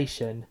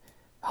conversation?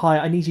 Hi,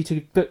 I need you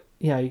to book,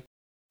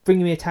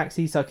 bring me a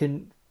taxi so I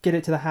can get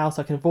it to the house,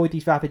 I can avoid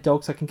these rabid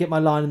dogs, so I can get my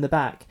line in the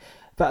back.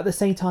 But at the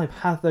same time,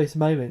 have those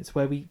moments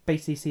where we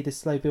basically see the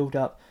slow build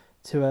up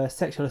to a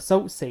sexual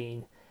assault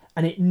scene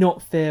and it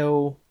not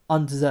feel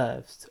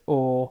undeserved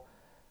or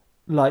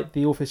like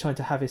the author's trying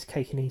to have his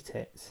cake and eat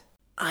it.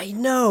 I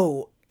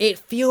know. It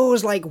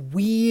feels like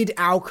weird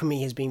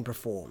alchemy has been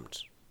performed.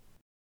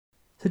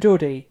 So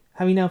Geordie,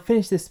 having now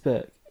finished this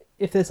book,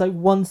 if there's like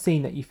one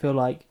scene that you feel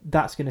like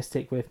that's going to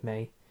stick with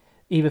me,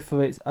 either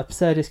for its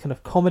absurdist kind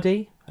of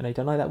comedy, and I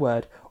don't like that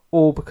word,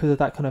 or because of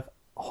that kind of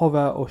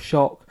horror or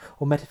shock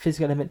or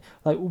metaphysical element,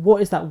 like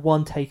what is that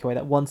one takeaway,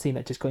 that one scene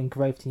that just got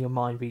engraved in your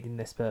mind reading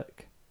this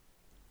book?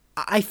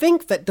 I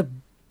think that the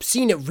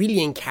scene that really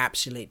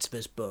encapsulates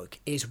this book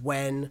is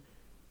when,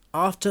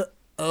 after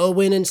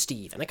Erwin and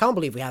Steve, and I can't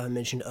believe we haven't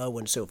mentioned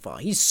Erwin so far,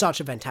 he's such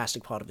a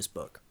fantastic part of this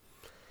book.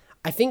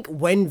 I think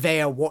when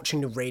they are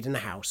watching the raid in the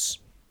house,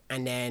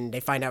 and then they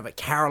find out that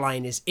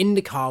Caroline is in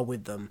the car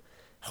with them,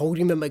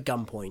 holding them at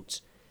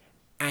gunpoint,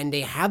 and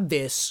they have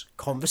this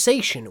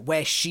conversation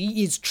where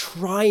she is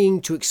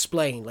trying to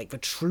explain, like, the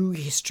true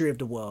history of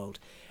the world,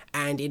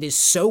 and it is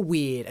so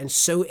weird and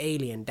so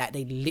alien that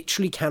they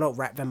literally cannot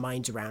wrap their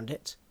minds around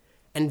it.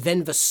 And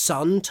then the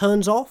sun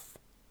turns off.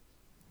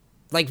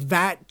 Like,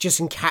 that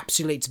just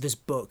encapsulates this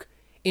book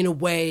in a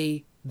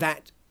way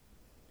that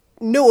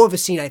no other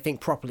scene, I think,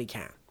 properly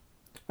can.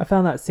 I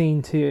found that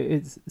scene too,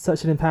 it's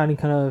such an empowering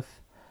kind of...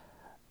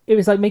 It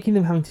was like making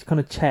them having to kind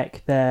of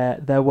check their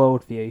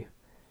worldview.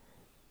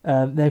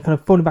 They're kind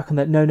of falling back on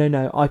that,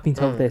 no, I've been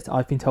told this,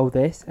 I've been told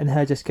this. And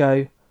her just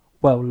go,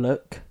 well,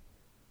 look.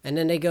 And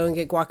then they go and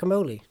get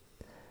guacamole.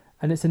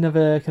 And it's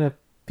another kind of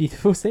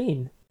beautiful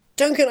scene.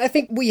 Duncan, I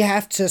think we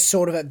have to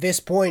sort of, at this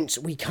point,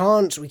 we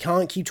can't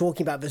keep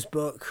talking about this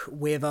book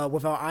with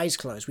our eyes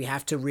closed. We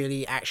have to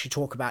really actually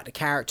talk about the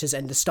characters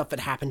and the stuff that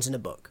happens in the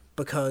book.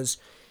 Because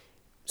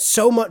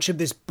so much of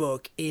this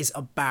book is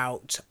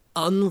about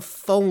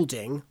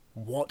unfolding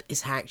what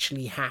has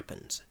actually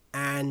happened.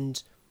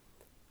 And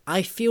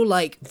I feel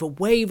like the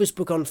way this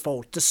book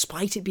unfolds,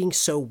 despite it being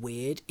so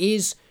weird,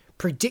 is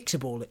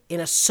predictable in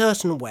a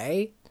certain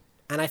way.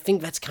 And I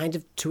think that's kind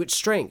of to its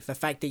strength, the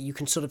fact that you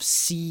can sort of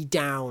see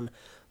down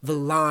the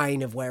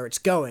line of where it's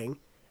going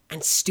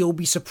and still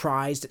be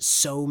surprised at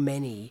so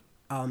many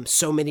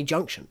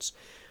junctions.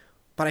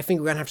 But I think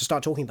we're going to have to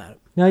start talking about it.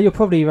 No, you're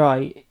probably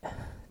right.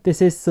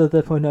 This is sort of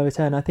the point of no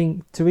return. I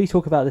think to really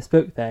talk about this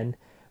book then,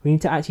 we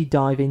need to actually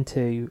dive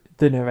into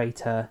the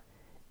narrator,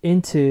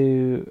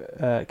 into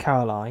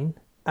Caroline,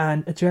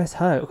 and address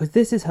her, because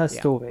this is her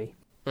story.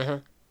 Mm-hmm.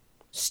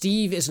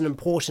 Steve is an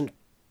important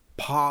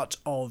part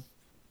of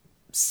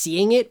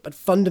seeing it, but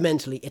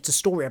fundamentally it's a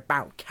story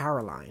about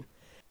Caroline.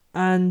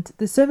 And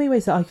there's so many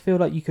ways that I feel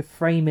like you could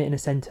frame it in a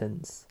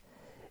sentence.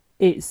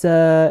 It's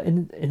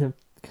in a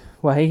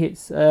way,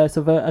 it's sort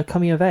of a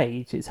coming of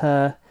age. It's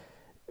her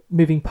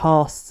moving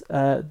past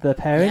the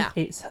parent. Yeah.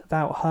 It's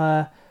about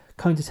her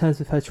coming to terms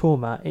with her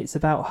trauma. It's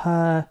about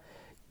her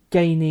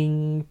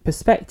gaining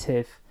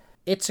perspective.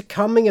 It's a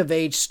coming of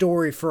age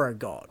story for a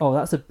god. Oh,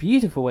 that's a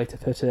beautiful way to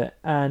put it,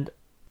 and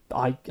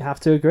I have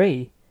to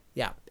agree.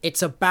 Yeah,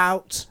 it's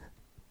about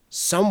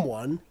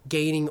someone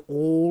gaining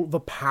all the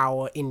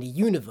power in the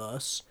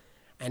universe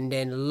and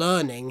then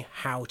learning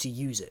how to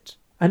use it.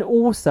 And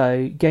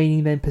also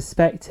gaining then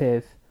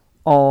perspective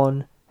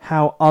on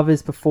how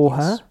others before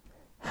her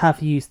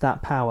have used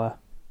that power.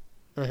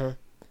 Mm-hmm.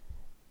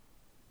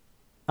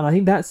 And I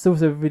think that's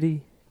sort of a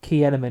really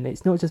key element.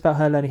 It's not just about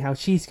her learning how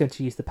she's going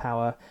to use the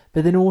power,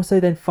 but then also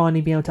then finally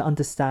being able to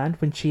understand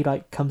when she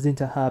comes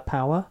into her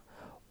power,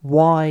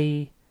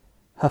 why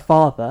her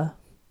father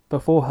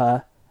before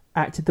her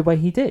acted the way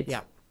he did.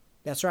 Yeah,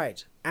 that's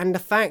right. And the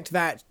fact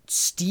that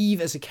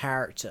Steve as a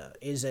character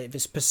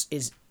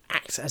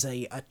acts as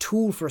a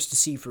tool for us to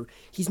see through.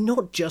 He's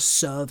not just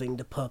serving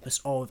the purpose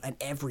of an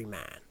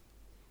everyman.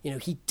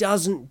 He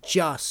doesn't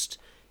just,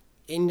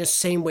 in the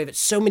same way that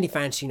so many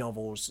fantasy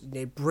novels,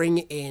 they bring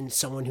in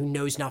someone who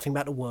knows nothing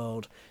about the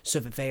world so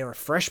that they are a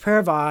fresh pair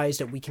of eyes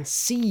that we can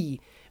see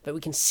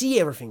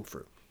everything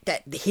through.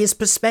 That his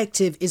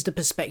perspective is the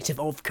perspective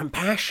of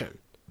compassion,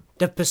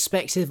 the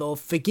perspective of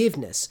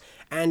forgiveness,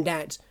 and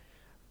that,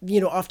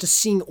 after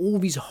seeing all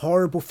these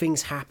horrible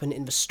things happen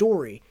in the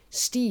story,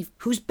 Steve,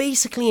 who's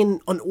basically an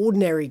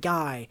ordinary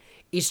guy,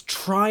 is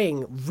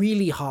trying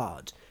really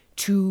hard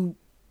to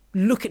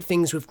look at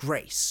things with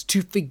grace,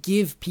 to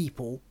forgive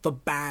people for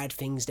bad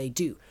things they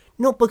do.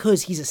 Not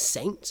because he's a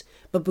saint,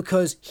 but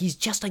because he's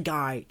just a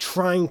guy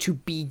trying to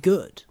be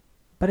good.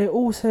 But it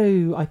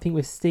also, I think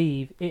with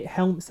Steve, it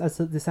helps as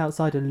this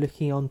outsider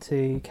looking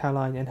onto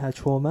Caroline and her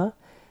trauma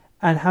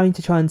and having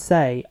to try and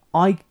say,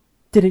 I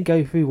didn't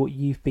go through what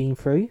you've been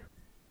through.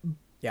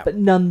 Yeah. But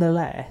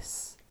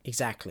nonetheless...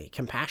 Exactly.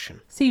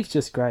 Compassion. Steve's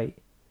just great.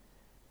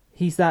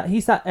 He's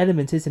that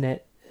element, isn't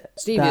it?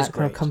 Steve that is great.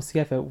 kind of comes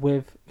together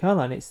with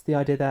Caroline. It's the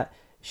idea that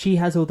she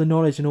has all the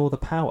knowledge and all the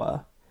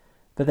power,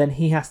 but then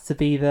he has to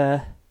be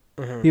the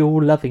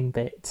all-loving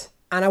bit.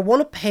 And I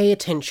want to pay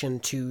attention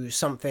to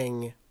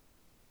something,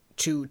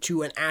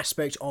 to an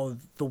aspect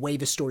of the way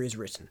the story is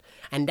written.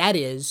 And that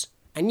is,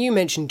 and you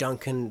mentioned,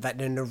 Duncan, that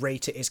the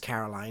narrator is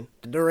Caroline.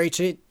 The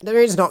narrator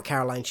is not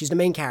Caroline, she's the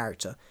main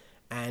character.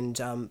 And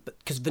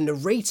because the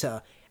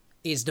narrator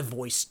is the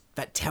voice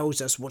that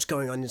tells us what's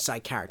going on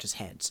inside characters'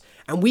 heads.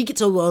 And we get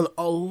to learn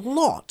a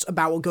lot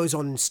about what goes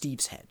on in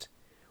Steve's head.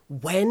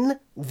 When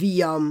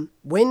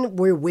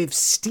we're with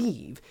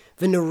Steve,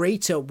 the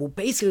narrator will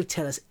basically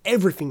tell us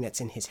everything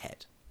that's in his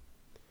head.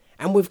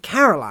 And with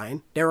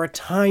Caroline, there are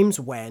times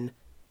when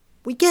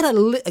we get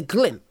a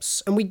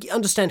glimpse and we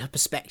understand her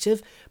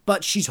perspective,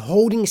 but she's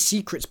holding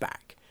secrets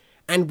back.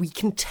 And we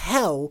can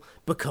tell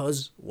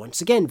because,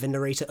 once again, the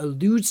narrator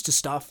alludes to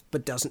stuff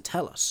but doesn't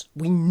tell us.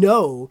 We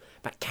know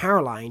that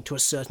Caroline, to a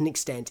certain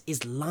extent,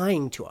 is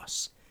lying to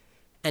us.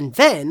 And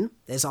then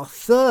there's our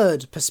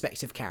third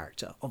perspective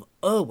character of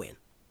Erwin.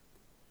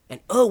 And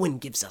Erwin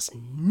gives us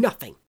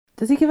nothing.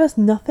 Does he give us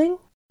nothing?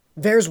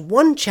 There's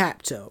one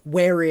chapter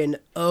wherein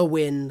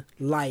Erwin,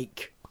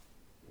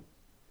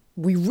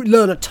 we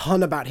learn a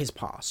ton about his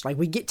past.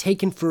 We get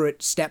taken through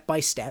it step by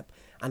step,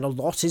 and a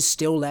lot is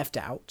still left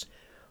out.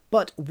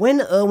 But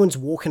when Erwin's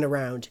walking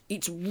around,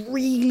 it's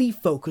really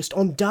focused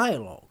on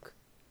dialogue.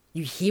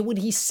 You hear what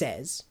he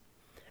says,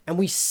 and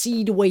we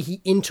see the way he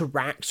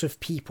interacts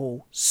with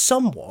people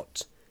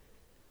somewhat.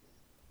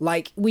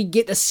 We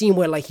get a scene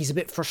where, he's a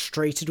bit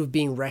frustrated with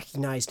being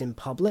recognized in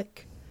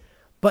public.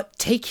 But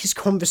take his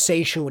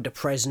conversation with the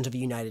President of the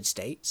United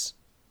States.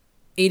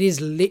 It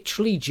is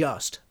literally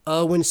just,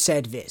 Erwin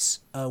said this,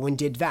 Erwin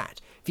did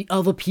that. The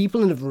other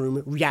people in the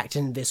room reacted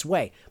in this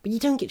way. But you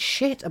don't get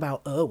shit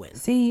about Erwin.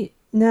 See...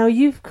 Now,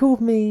 you've called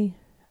me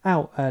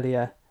out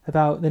earlier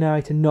about the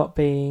narrator not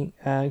being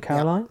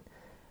Caroline. Yep.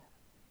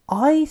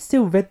 I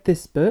still read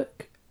this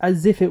book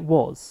as if it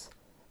was.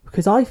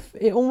 Because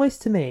it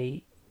almost to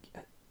me,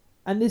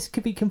 and this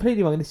could be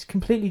completely wrong, this is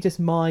completely just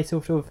my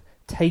sort of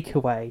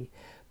takeaway,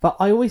 but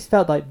I always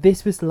felt like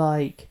this was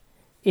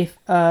if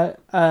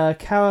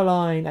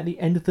Caroline at the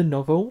end of the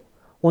novel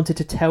wanted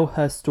to tell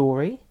her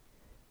story,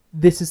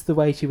 this is the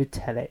way she would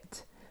tell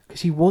it. Because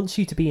she wants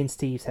you to be in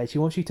Steve's head. She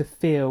wants you to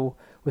feel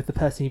with the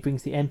person who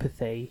brings the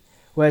empathy,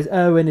 whereas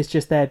Erwin is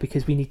just there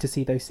because we need to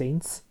see those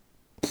scenes.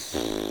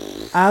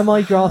 Am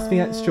I grasping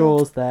at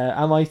straws there?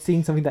 Am I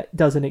seeing something that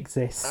doesn't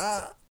exist?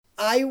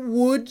 I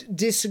would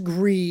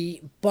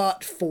disagree,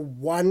 but for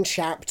one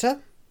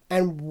chapter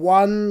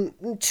and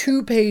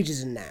 2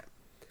 pages in that.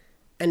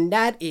 And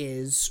that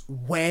is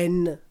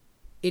when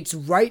it's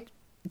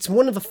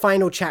one of the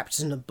final chapters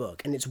in the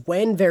book, and it's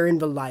when they're in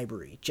the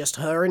library, just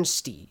her and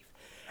Steve.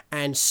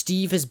 And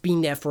Steve has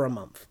been there for a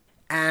month.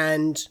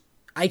 And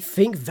I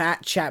think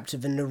that chapter,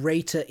 the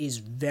narrator is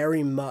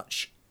very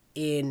much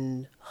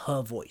in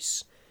her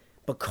voice,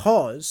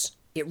 because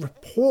it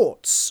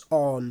reports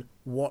on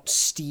what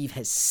Steve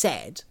has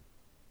said.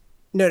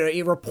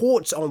 It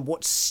reports on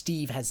what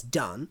Steve has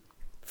done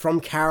from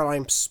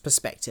Caroline's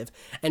perspective,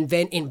 and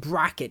then in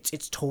brackets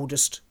it's told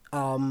us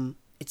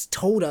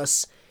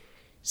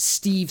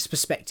Steve's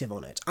perspective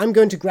on it. I'm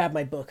going to grab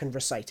my book and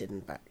recite it,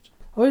 in fact.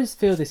 I always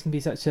feel this can be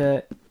such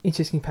a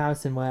interesting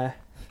comparison where,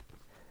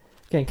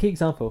 again, key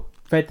example,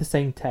 read the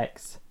same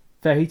text,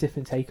 very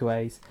different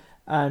takeaways,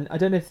 and I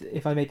don't know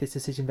if I made this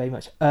decision very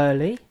much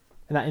early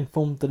and that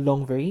informed the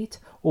long read,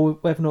 or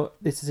whether or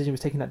not this decision was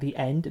taken at the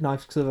end and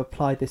I've sort of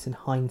applied this in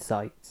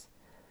hindsight.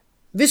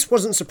 This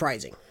wasn't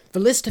surprising. The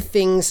list of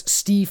things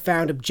Steve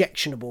found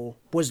objectionable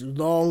was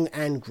long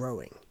and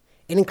growing.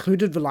 It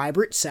included the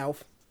library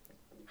itself.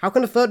 How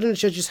can a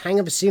furniture just hang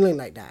off a ceiling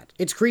like that?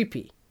 It's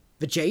creepy.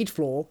 The jade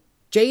floor.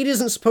 Jade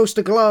isn't supposed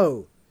to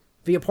glow.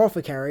 The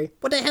apothecary.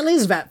 What the hell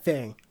is that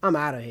thing? I'm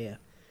out of here.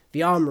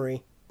 The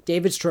armory.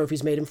 David's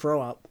trophies made him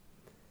throw up.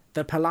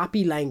 The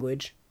Palapi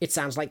language. It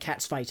sounds like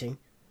cats fighting.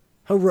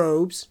 Her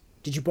robes.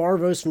 Did you borrow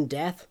those from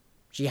Death?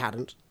 She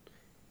hadn't.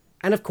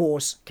 And of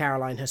course,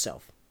 Caroline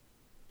herself.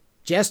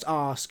 Just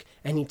ask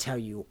and he'd tell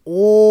you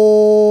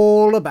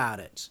all about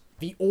it.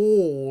 The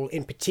all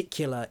in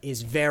particular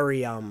is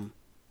very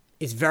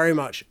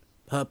much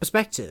her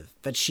perspective,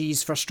 that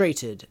she's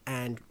frustrated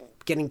and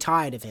getting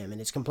tired of him and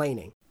is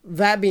complaining.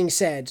 That being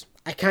said,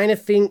 I kind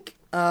of think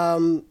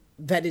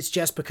that it's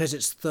just because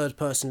it's third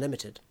person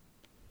limited.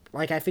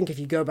 Like, I think if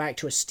you go back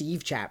to a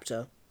Steve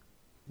chapter,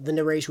 the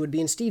narration would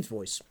be in Steve's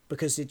voice,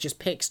 because it just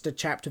picks the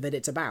chapter that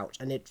it's about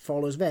and it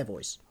follows their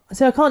voice.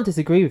 So I can't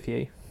disagree with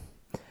you,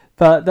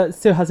 but that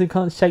still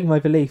can't shake my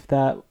belief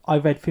that I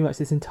read pretty much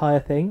this entire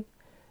thing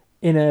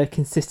in a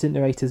consistent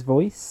narrator's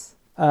voice,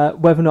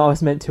 whether or not I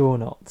was meant to or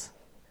not.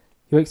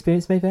 Your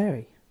experience may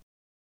vary.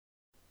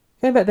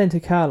 Going back then to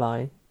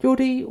Caroline,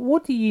 Geordie,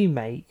 what do you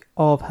make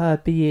of her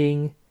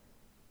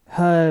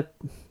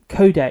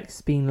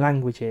codex being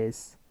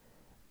languages,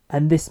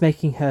 and this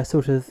making her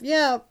sort of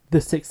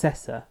the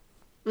successor?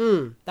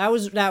 I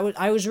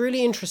was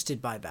really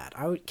interested by that.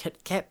 I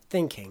kept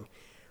thinking,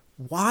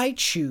 why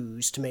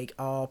choose to make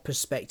our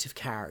perspective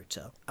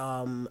character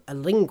a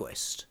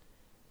linguist?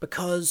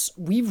 Because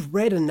we've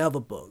read another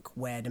book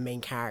where the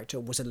main character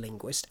was a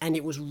linguist, and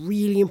it was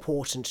really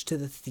important to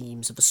the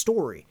themes of the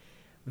story.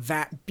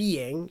 That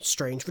being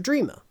Strange the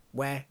Dreamer,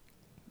 where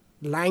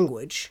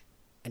language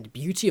and the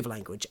beauty of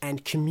language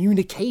and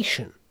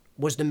communication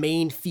was the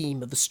main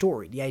theme of the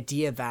story. The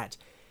idea that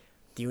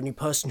the only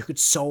person who could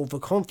solve the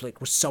conflict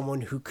was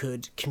someone who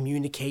could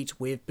communicate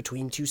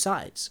between two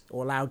sides,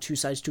 or allow two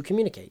sides to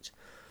communicate.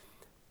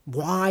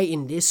 Why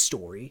in this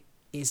story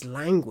is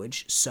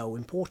language so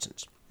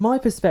important? My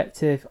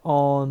perspective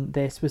on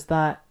this was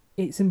that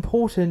it's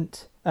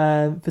important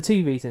for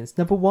 2 reasons.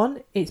 Number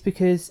one, it's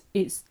because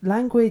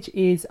language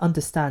is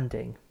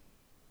understanding.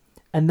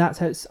 And that's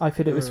how I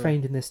feel it was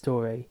framed in this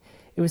story.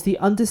 It was the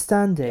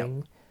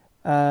understanding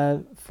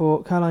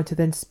for Caroline to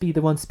then be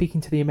the one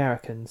speaking to the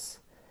Americans,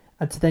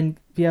 and to then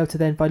be able to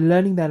then, by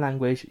learning their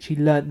language, she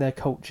learnt their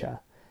culture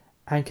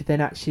and could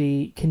then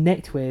actually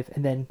connect with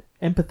and then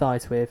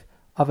empathise with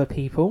other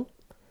people.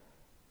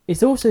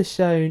 It's also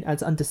shown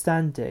as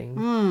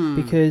understanding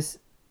because,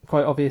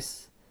 quite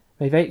obvious,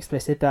 very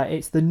explicit, that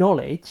it's the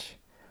knowledge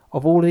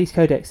of all of these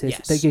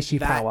codexes that gives you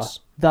power.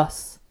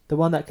 Thus, the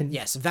one that can...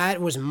 Yes,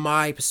 that was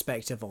my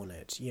perspective on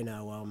it. You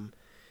know,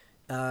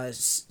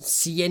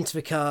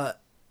 scientifica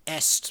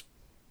est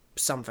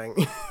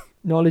something.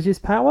 Knowledge is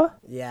power?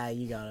 Yeah,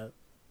 you got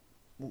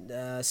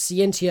it.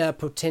 Scientia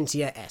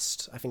potentia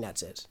est. I think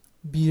that's it.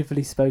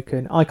 Beautifully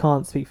spoken. I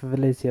can't speak for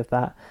validity of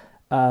that.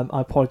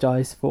 I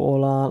apologise for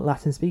all our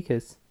Latin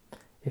speakers.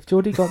 If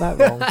Geordie got that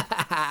wrong,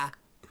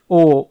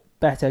 or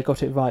better,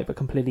 got it right but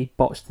completely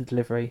botched the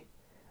delivery.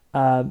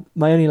 My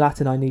only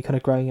Latin I knew kind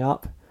of growing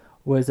up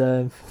was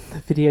a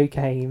video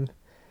game.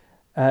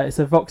 It's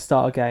a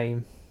Rockstar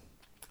game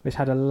which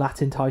had a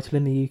Latin title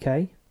in the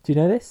UK. Do you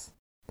know this?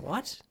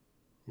 What?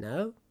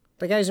 No?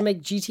 The guys who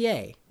make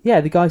GTA?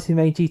 Yeah, the guys who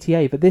made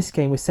GTA, but this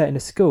game was set in a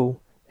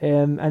school.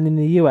 And in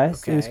the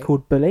US, it was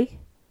called Bully.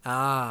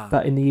 Ah.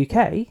 But in the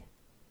UK,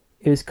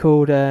 it was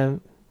called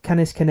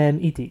Canis Canem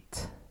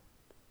Idit.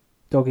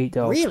 Dog eat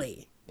dog.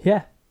 Really?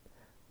 Yeah.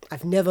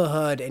 I've never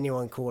heard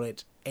anyone call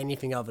it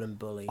anything other than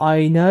Bully.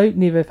 I know,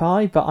 neither have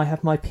I, but I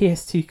have my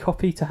PS2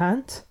 copy to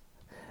hand.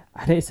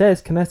 And it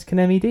says Canis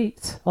Canem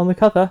Idit on the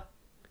cover.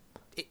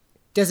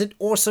 Does it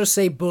also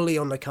say bully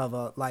on the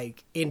cover,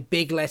 like, in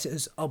big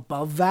letters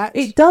above that?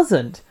 It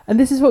doesn't. And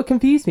this is what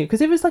confused me,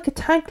 because if it was like a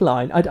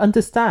tagline, I'd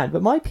understand.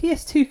 But my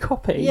PS2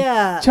 copy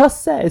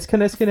just says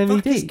Konosuke no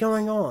What is MD.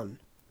 going on?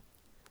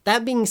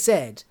 That being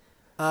said,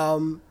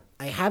 I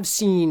have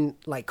seen,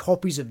 like,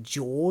 copies of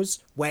Jaws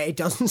where it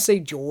doesn't say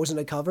Jaws on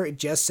the cover. It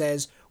just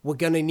says, we're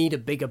going to need a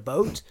bigger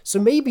boat. So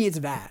maybe it's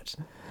that.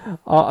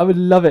 I would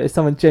love it if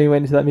someone genuinely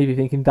went into that movie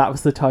thinking that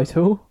was the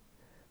title.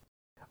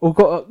 Or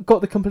got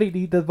the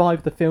vibe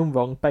of the film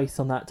wrong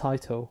based on that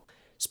title.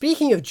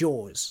 Speaking of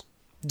Jaws,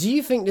 do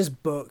you think this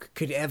book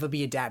could ever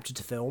be adapted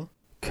to film?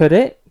 Could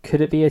it?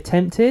 Could it be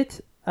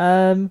attempted?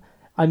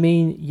 I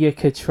mean, you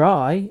could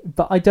try,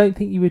 but I don't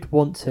think you would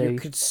want to. You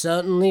could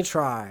certainly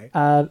try.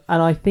 And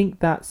I think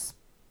that's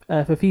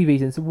for a few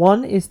reasons.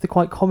 One is the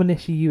quite common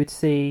issue you would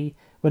see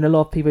when a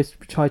lot of people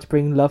try to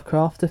bring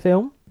Lovecraft to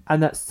film,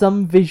 and that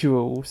some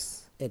visuals...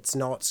 It's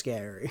not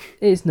scary.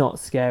 It's not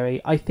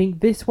scary. I think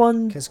this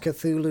one... Because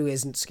Cthulhu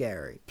isn't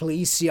scary.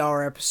 Please see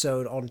our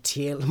episode on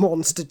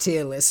monster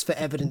tier list for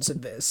evidence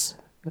of this.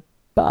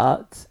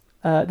 But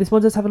this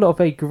one does have a lot of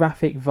very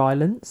graphic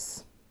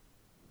violence.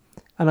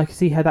 And I can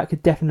see how that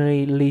could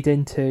definitely lead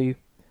into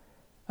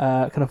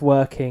kind of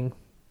working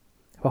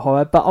for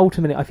horror. But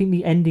ultimately, I think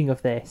the ending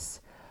of this...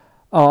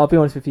 Oh, I'll be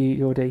honest with you,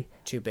 Geordie.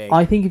 Too big.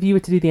 I think if you were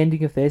to do the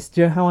ending of this,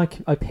 do you know how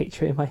I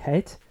picture it in my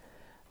head?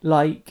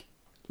 Like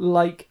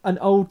an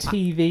old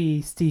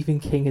TV Stephen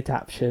King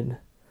adaptation.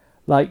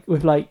 Like,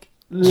 with, like,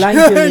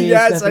 Langoliers.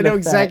 Yes, I know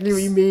exactly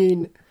what you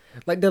mean.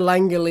 Like the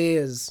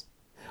Langoliers.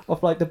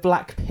 Of, like, the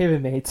Black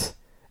Pyramid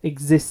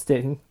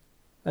existing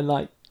and,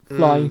 like,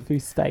 flying through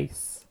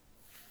space.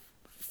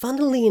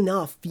 Funnily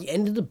enough, the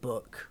end of the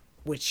book,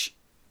 which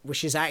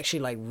is actually,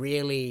 like,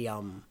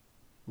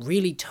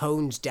 really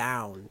toned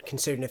down,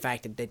 considering the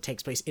fact that it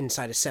takes place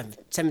inside a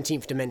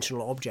 17th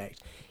dimensional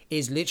object,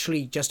 is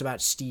literally just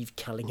about Steve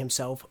killing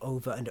himself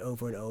over and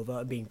over and over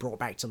and being brought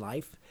back to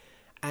life.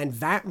 And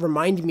that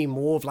reminded me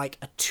more of, like,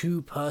 a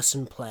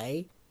two-person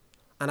play.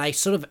 And I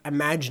sort of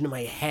imagined in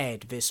my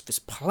head this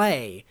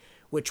play,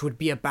 which would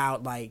be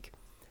about, like,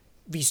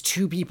 these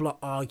two people are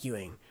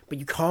arguing, but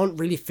you can't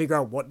really figure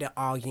out what they're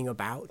arguing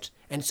about.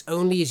 And it's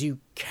only as you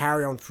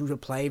carry on through the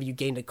play that you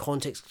gain the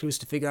context clues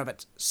to figure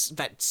out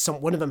that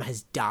one of them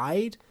has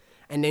died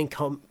and then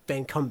come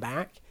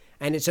back.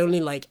 And it's only,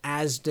 like,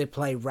 as the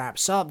play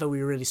wraps up that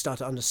we really start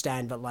to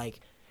understand that, like,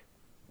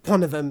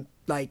 one of them,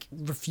 like,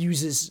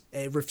 refuses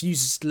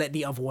to let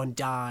the other one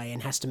die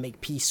and has to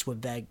make peace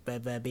with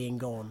their being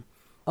gone.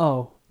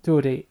 Oh,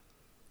 Geordie,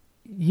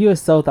 you have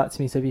sold that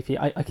to me so beautifully.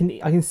 I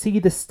can see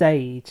the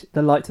stage,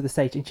 the lights of the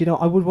stage, and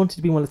I would want it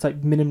to be one of those,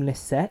 like, minimalist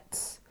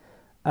sets.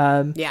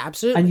 Yeah,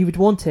 absolutely. And you would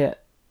want it,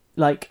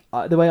 like,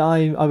 the way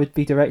I would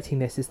be directing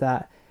this is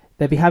that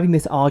they'd be having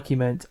this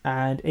argument,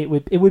 and it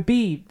would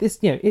be this,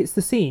 it's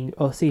the scene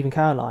of Steve and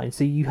Caroline,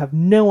 so you have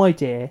no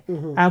idea,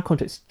 out of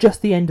context,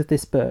 just the end of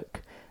this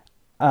book,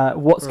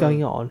 what's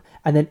going on,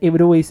 and then it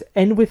would always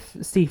end with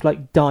Steve,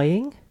 like,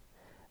 dying,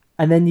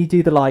 and then you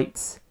do the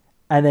lights,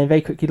 and then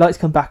very quickly lights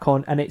come back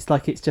on, and it's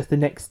like it's just the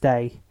next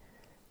day,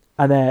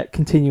 and they're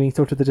continuing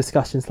sort of the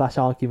discussion /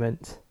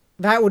 argument.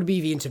 That would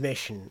be the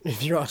intermission,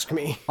 if you ask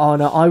me. Oh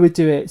no, I would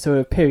do it sort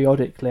of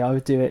periodically. I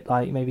would do it,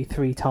 like, maybe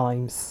 3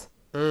 times.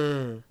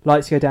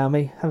 Lights go down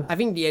me. I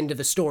think the end of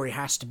the story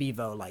has to be,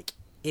 though, like,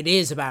 it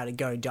is about it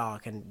going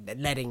dark and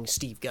letting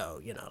Steve go,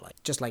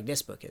 like, just like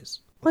this book is.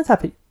 What's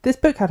happy? This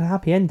book had a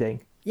happy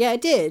ending. Yeah,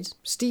 it did.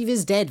 Steve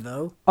is dead,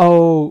 though.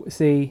 Oh,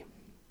 see.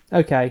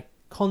 Okay.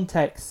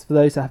 Context for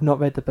those that have not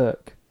read the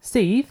book.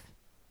 Steve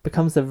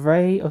becomes a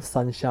ray of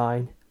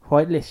sunshine,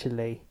 quite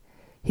literally.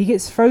 He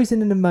gets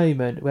frozen in a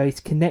moment where he's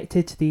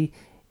connected to the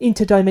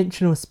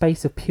interdimensional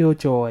space of pure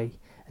joy,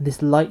 and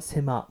this lights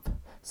him up.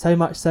 So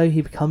much so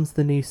he becomes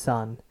the new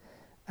sun,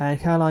 and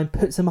Caroline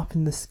puts him up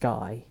in the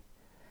sky.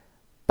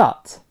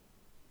 But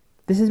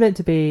this is meant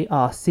to be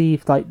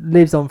Steve, like,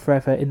 lives on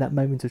forever in that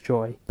moment of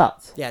joy.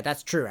 But yeah,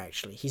 that's true.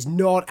 Actually, he's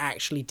not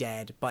actually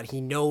dead, but he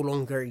no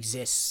longer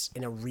exists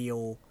in a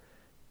real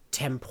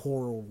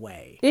temporal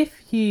way.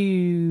 If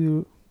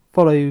you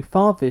follow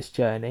Father's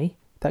journey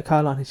that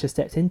Caroline has just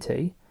stepped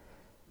into,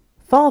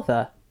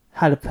 Father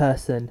had a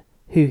person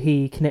who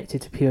he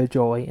connected to pure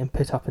joy and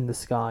put up in the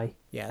sky.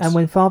 Yes. And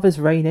when Father's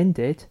reign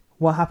ended,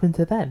 what happened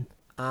to them?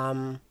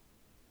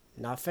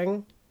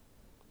 Nothing.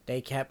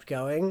 They kept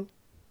going.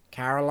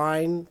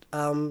 Caroline,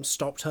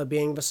 stopped her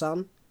being the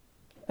sun.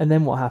 And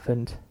then what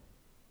happened?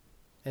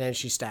 And then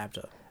she stabbed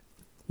her.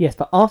 Yes,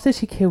 but after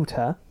she killed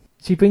her,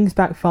 she brings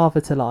back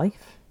Father to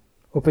life,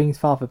 or brings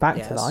Father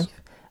back to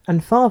life,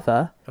 and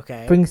Father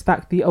brings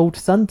back the old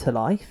son to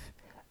life,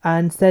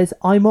 and says,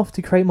 I'm off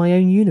to create my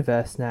own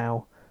universe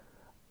now,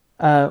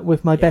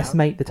 with my best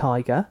mate, the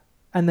tiger,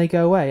 and they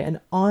go away. And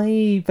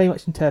I very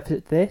much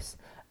interpret this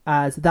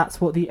as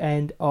that's what the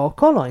end of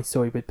Caroline's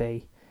story would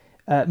be.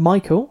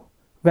 Michael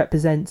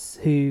represents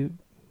who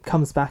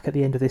comes back at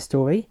the end of this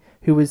story,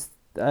 who was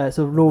sort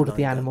of Lord of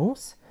the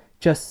Animals,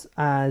 just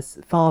as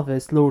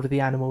Father's Lord of the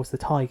Animals, the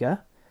tiger,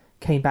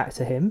 came back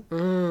to him,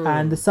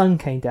 and the sun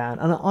came down.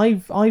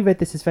 And I read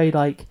this as very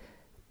like,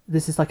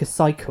 this is like a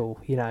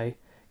cycle, you know.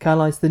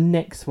 Caroline's the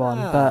next one,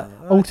 but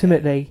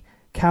ultimately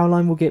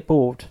Caroline will get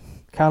bored.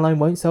 Caroline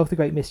won't solve the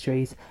great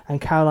mysteries, and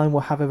Caroline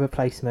will have a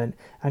replacement,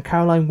 and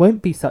Caroline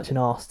won't be such an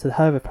arse to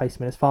her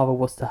replacement as Father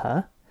was to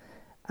her,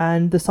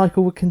 and the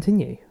cycle will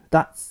continue.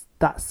 That's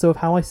sort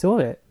of how I saw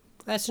it.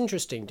 That's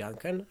interesting,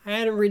 Duncan. I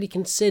hadn't really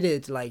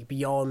considered like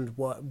beyond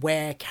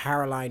where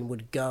Caroline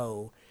would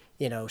go,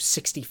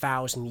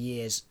 60,000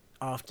 years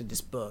after this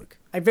book.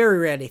 I very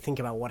rarely think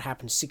about what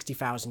happens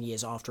 60,000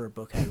 years after a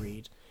book I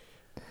read.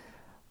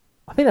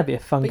 I think that'd be a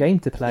fun game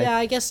to play. Yeah,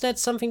 I guess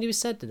that's something to be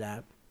said to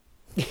that.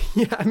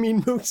 Yeah, I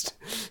mean,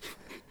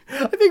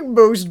 I think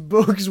most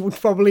books would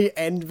probably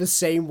end the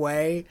same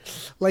way.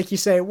 Like you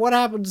say, what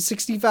happened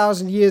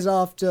 60,000 years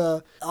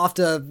after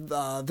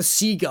the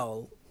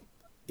seagull?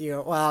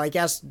 Well, I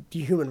guess the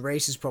human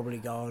race is probably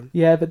gone.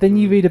 Yeah, but then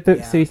you read a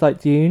book series like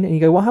Dune, and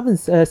you go, what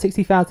happens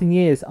 60,000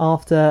 years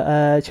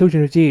after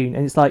Children of Dune?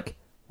 And it's like,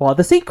 well,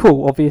 the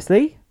sequel,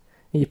 obviously.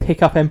 And you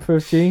pick up Emperor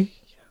of Dune.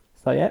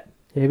 It's like, yep,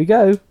 here we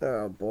go.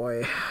 Oh,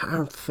 boy.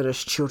 I'll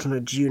finish Children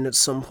of Dune at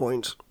some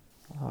point.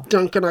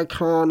 Duncan, I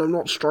can't. I'm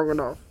not strong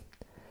enough.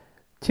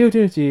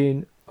 Children of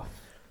Dune.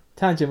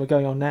 Tangent we're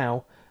going on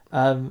now.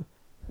 No,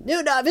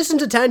 this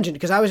isn't a tangent,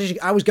 because I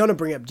was going to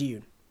bring up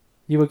Dune.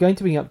 You were going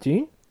to bring up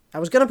Dune? I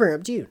was going to bring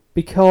up Dune.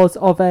 Because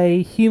of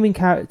a human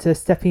character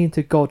stepping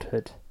into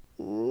godhood.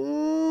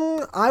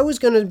 I was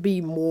going to be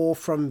more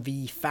from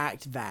the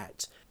fact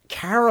that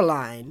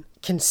Caroline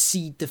can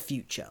see the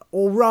future.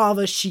 Or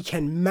rather, she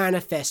can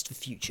manifest the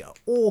future.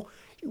 Or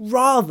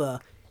rather,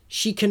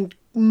 she can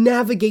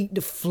navigate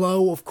the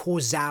flow of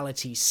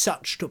causality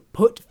such to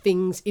put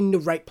things in the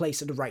right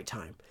place at the right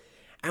time.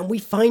 And we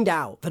find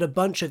out that a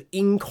bunch of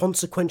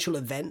inconsequential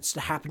events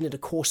that happen in the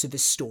course of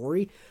this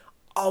story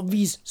are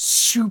these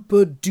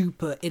super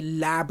duper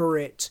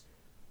elaborate,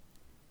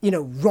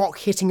 rock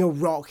hitting a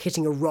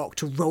rock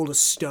to roll a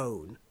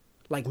stone,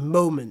 like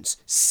moments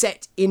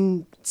set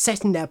in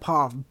their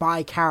path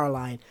by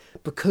Caroline,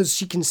 because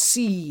she can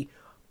see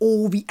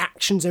all the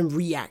actions and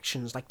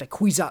reactions, like the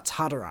Kwisatz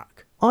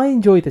Haderach. I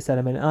enjoyed this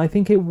element, and I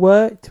think it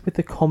worked with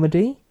the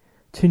comedy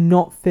to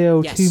not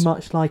feel too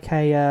much like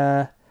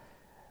a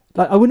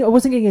I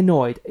wasn't getting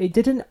annoyed. It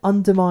didn't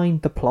undermine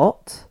the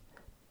plot.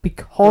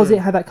 Because it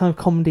had that kind of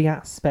comedy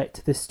aspect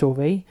to this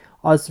story,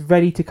 I was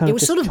ready to kind of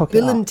just It was sort of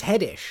Bill and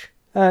Ted-ish.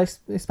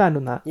 Expand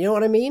on that. You know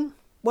what I mean?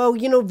 Well,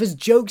 there's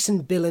jokes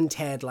in Bill and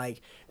Ted, like,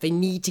 they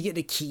need to get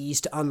the keys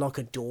to unlock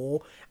a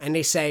door, and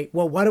they say,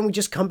 well, why don't we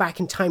just come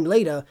back in time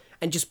later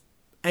and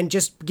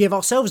just give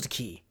ourselves the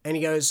key? And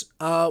he goes,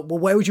 well,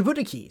 where would you put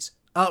the keys?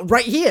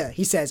 Right here,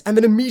 he says, and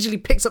then immediately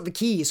picks up the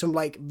keys from,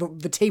 like,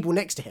 the table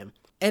next to him.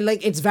 And,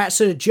 like, it's that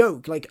sort of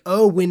joke. Like,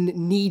 Erwin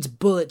needs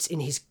bullets in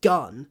his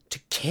gun to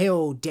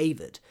kill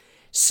David.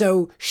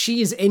 So she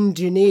has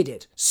engineered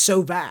it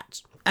so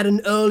that at an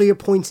earlier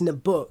point in the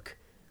book,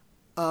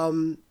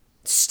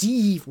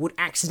 Steve would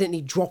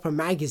accidentally drop a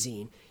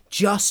magazine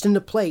just in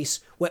the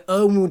place where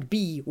Erwin would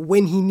be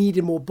when he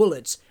needed more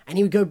bullets. And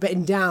he would go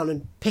bend down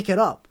and pick it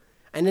up.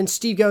 And then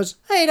Steve goes,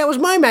 hey, that was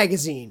my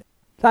magazine.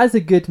 That is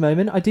a good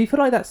moment. I do feel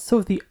like that's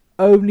sort of the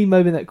only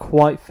moment that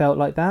quite felt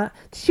like that.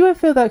 Did you ever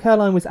feel that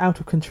Caroline was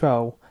out of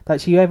control? That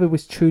she ever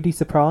was truly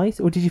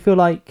surprised? Or did you feel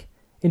like,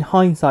 in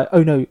hindsight,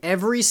 oh no?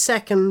 Every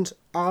second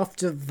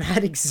after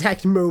that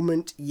exact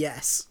moment,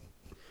 yes.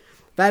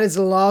 That is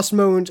the last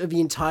moment of the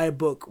entire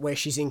book where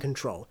she's in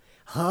control.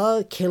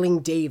 Her killing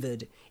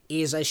David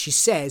is, as she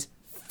says,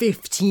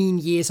 15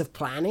 years of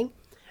planning.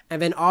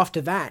 And then after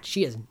that,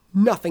 she has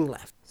nothing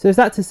left. So is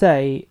that to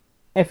say,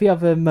 every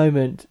other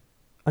moment...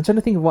 I'm trying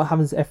to think of what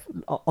happens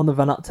on the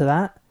run up to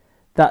that.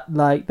 That,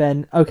 like,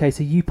 then, okay,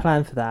 so you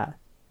plan for that.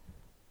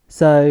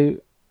 So,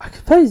 I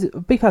suppose a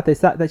big part of this,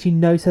 that she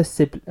knows her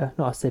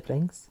not her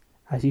siblings,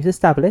 as you've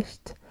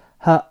established,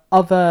 her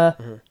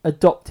other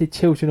adopted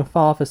children or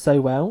father so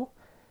well,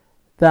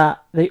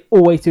 that they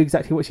always do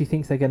exactly what she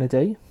thinks they're going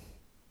to do.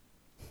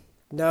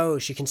 No,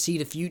 she can see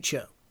the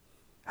future.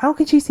 How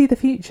can she see the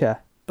future?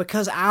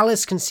 Because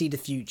Alice can see the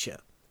future.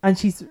 And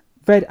she's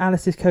read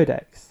Alice's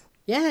Codex?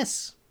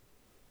 Yes.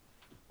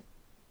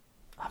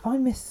 Have I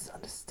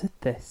misunderstood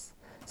this?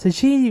 So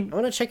she... I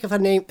want to check if her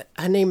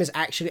name is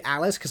actually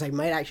Alice, because I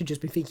might actually just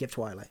be thinking of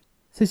Twilight.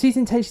 So she's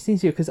intentionally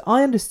sincere, because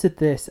I understood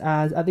this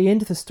as, at the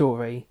end of the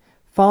story,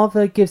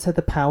 Father gives her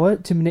the power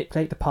to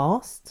manipulate the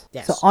past.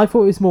 Yes. So I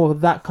thought it was more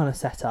of that kind of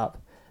setup.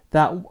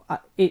 That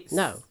it's...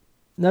 No.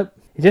 Nope.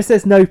 It just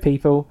says no,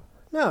 people.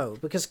 No,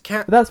 because...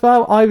 But that's why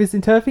I was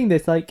interpreting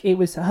this. Like, it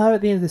was her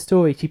at the end of the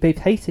story. She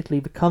basically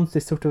becomes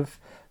this sort of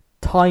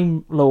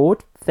Time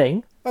Lord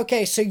thing.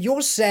 Okay, so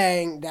you're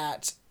saying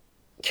that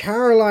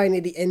Caroline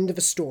at the end of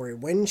a story,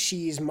 when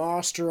she's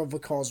master of the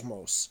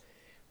cosmos,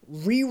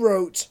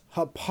 rewrote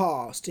her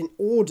past in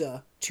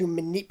order to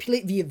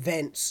manipulate the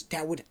events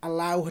that would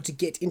allow her to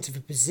get into the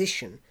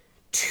position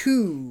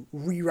to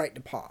rewrite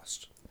the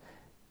past.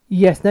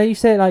 Yes, now you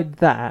say it like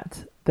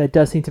that, there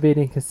does seem to be an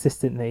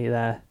inconsistency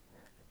there.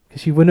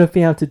 Because she wouldn't have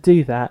been able to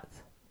do that.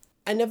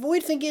 And the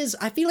weird thing is,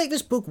 I feel like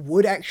this book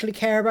would actually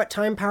care about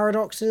time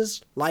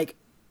paradoxes. Like,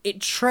 it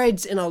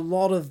treads in a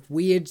lot of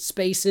weird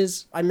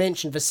spaces. I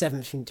mentioned the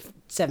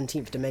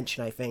 17th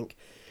dimension, I think.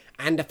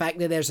 And the fact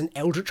that there's an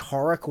eldritch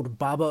horror called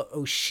Baba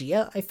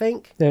Oshia, I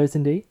think. There is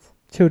indeed.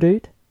 Chill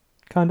dude,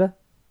 kinda.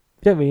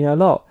 You don't really know a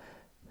lot.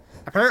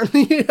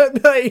 Apparently,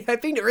 I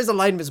think there is a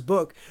line in this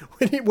book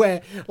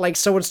where, like,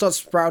 someone starts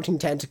sprouting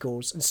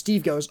tentacles, and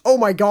Steve goes, "Oh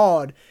my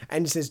god!"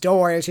 And he says, "Don't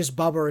worry, it's just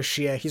Baba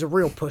Oshia. He's a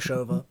real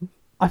pushover."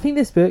 I think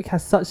this book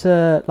has such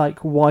a,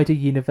 like, wider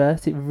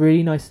universe. It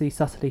really nicely,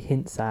 subtly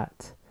hints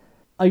at.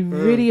 I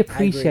really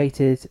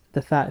appreciated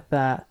the fact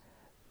that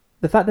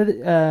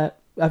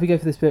as we go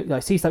for this book,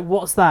 like, Steve's like,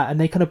 "What's that?" And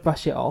they kind of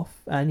brush it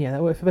off, and yeah,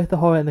 that worked for both the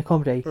horror and the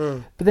comedy.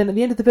 But then at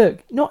the end of the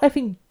book, not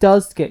everything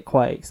does get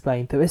quite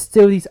explained. There are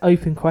still these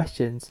open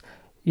questions.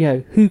 You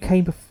know, who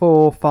came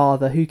before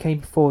father? Who came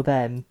before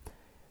them?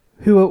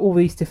 Who are all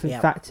these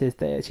different factors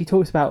there? She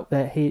talks about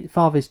that his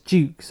father's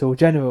dukes or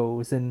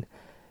generals and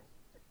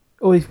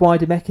all these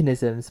wider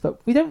mechanisms,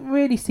 but we don't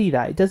really see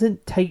that. It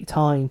doesn't take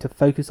time to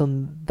focus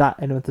on that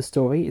end of the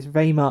story. It's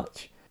very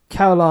much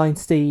Caroline,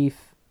 Steve,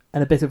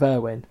 and a bit of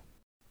Erwin.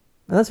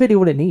 And that's really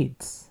all it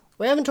needs.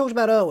 We haven't talked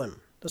about Erwin.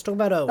 Let's talk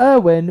about Erwin.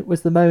 Erwin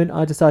was the moment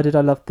I decided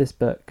I loved this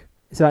book.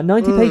 It's about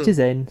 90 pages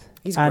in,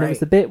 He's and great. It was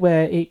the bit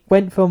where it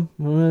went from,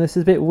 this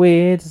is a bit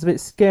weird, it's a bit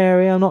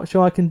scary, I'm not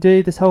sure I can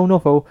do this whole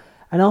novel.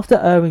 And after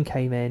Erwin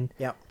came in,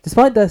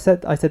 despite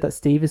that I said that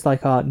Steve is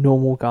like our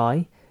normal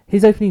guy,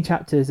 his opening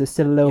chapters are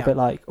still a little bit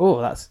like, oh,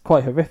 that's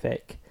quite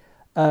horrific.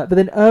 But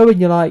then Erwin,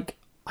 you're like,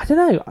 I don't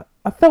know,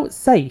 I felt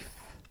safe.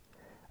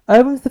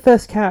 Erwin's the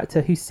first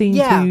character who seemed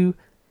to...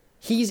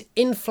 He's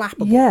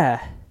inflappable.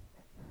 Yeah.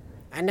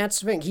 And that's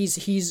the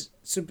thing.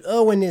 So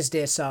Erwin is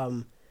this,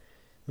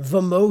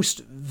 the most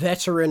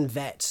veteran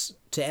vet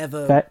to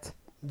ever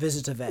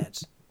visit a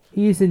vet.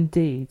 He is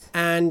indeed.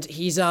 And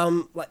he's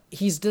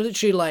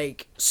literally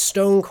like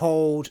stone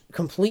cold,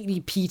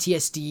 completely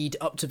PTSD'd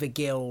up to the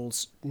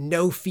gills,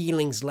 no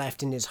feelings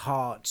left in his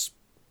heart.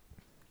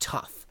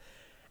 Tough.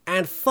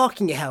 And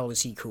fucking hell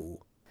is he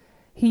cool.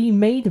 He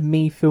made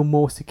me feel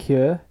more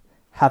secure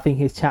having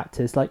his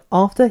chapters. Like,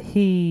 after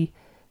he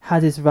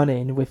had his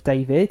run-in with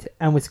David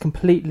and was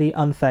completely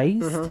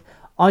unfazed,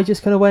 I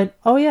just kind of went,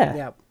 oh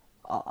yeah,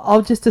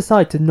 I'll just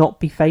decide to not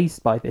be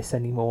fazed by this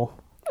anymore.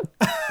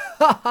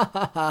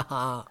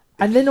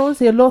 And then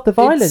honestly, a lot of the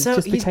violence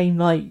became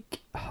like,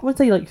 I wouldn't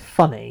say like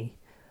funny,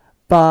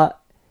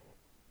 but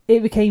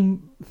it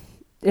became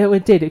more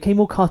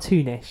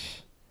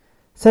cartoonish.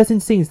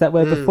 Certain scenes that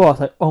were before, I was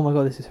like, oh my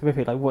god, this is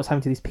horrific, like what's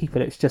happening to these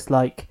people? It's just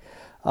like,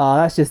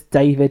 that's just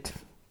David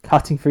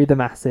cutting through the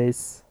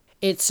masses.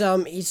 It's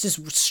this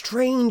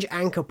strange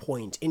anchor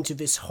point into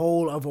this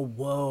whole other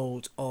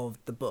world of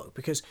the book,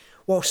 because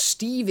while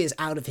Steve is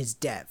out of his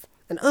depth,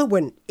 and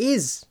Erwin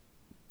is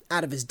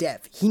out of his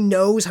depth, he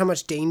knows how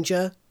much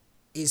danger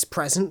is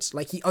present,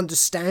 like he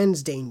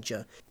understands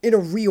danger in a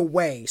real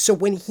way. So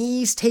when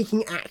he's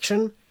taking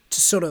action to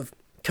sort of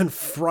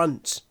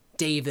confront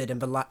David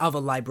and the other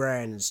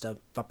librarians, the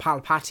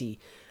Palpati,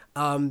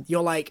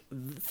 you're like,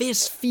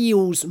 this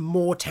feels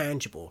more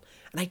tangible.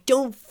 And I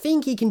don't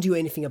think he can do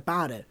anything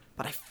about it,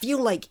 but I feel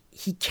like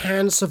he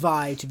can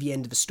survive to the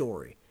end of the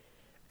story.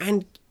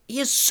 And he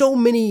has so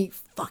many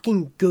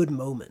fucking good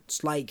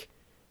moments. Like,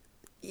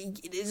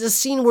 there's a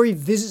scene where he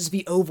visits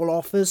the Oval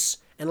Office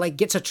and, like,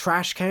 gets a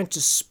trash can to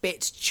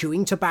spit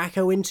chewing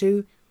tobacco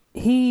into.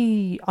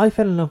 I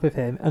fell in love with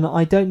him, and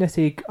I don't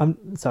necessarily...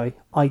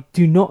 I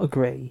do not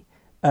agree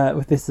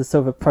with this sort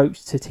of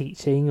approach to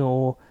teaching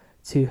or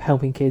to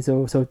helping kids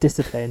or sort of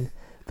discipline.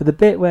 But the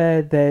bit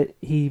where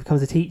he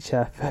becomes a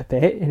teacher for a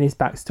bit in his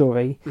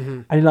backstory,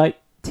 and he like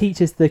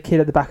teaches the kid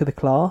at the back of the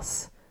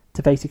class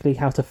to basically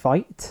how to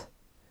fight,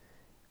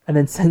 and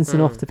then sends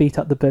him off to beat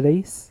up the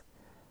bullies.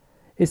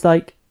 It's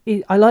like,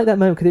 I like that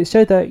moment because it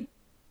showed that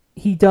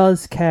he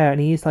does care and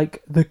he is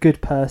like the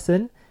good person.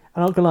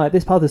 And I'm not gonna lie,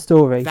 this part of the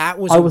story, I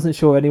wasn't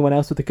sure anyone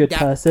else was a good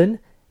person,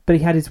 but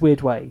he had his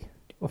weird way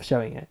of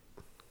showing it.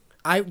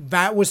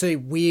 That was a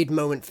weird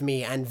moment for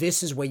me, and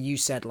this is where you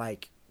said,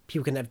 like,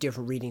 people can have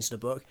different readings of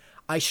the book.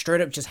 I straight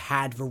up just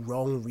had the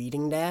wrong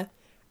reading there,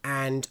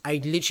 and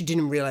I literally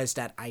didn't realize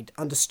that I'd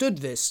understood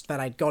this, that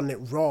I'd gotten it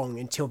wrong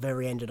until the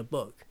very end of the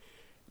book.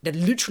 That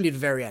literally the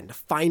very end, the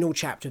final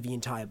chapter of the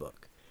entire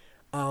book.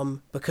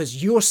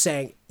 Because you're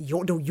saying,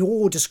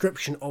 your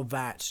description of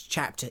that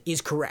chapter is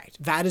correct.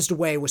 That is the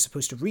way we're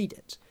supposed to read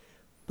it.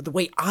 But the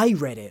way I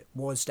read it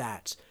was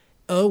that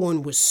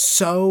Erwin was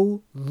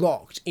so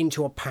locked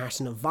into a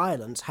pattern of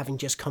violence, having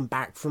just come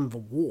back from the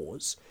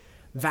wars,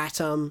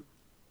 that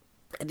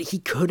he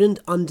couldn't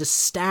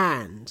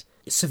understand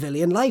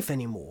civilian life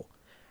anymore.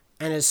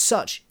 And as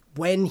such,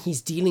 when he's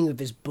dealing with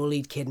this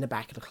bullied kid in the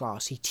back of the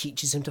class, he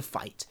teaches him to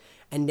fight.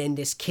 And then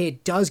this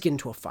kid does get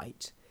into a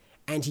fight,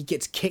 and he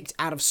gets kicked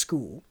out of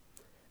school,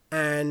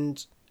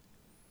 and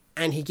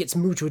he gets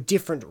moved to a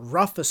different,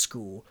 rougher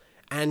school,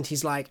 and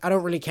he's like, I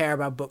don't really care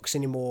about books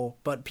anymore,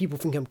 but people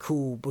think I'm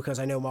cool because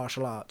I know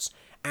martial arts.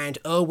 And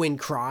Erwin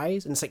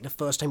cries, and it's like the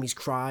first time he's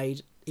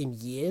cried in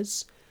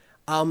years.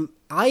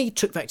 I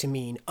took that to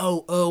mean,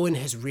 Owen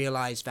has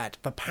realized that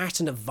the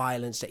pattern of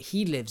violence that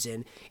he lives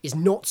in is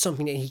not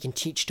something that he can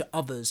teach to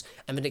others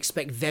and then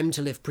expect them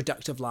to live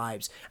productive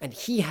lives, and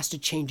he has to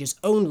change his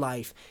own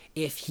life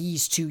if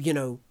he's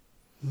to,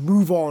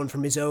 move on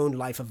from his own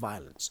life of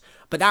violence.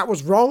 But that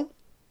was wrong.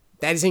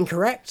 That is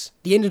incorrect.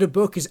 The end of the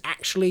book is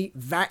actually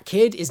that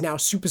kid is now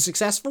super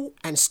successful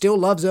and still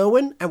loves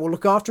Owen and will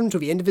look after him till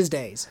the end of his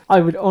days.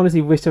 I would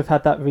honestly wish to have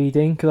had that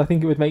reading, because I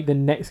think it would make the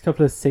next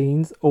couple of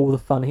scenes all the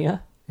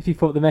funnier if you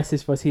thought the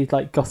message was he'd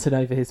gotten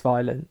over his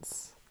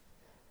violence.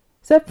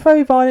 Is there a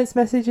pro-violence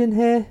message in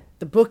here?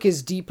 The book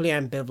is deeply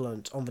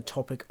ambivalent on the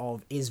topic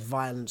of, is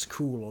violence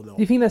cool or not?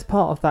 Do you think that's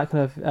part of that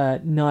kind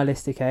of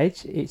nihilistic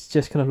edge? It's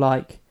just kind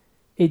of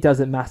it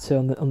doesn't matter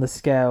on the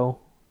scale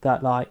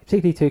that,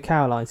 particularly to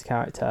Caroline's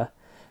character,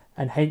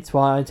 and hence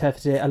why I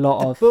interpreted it a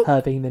lot of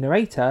her being the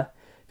narrator,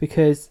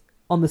 because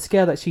on the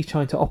scale that she's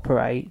trying to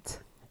operate,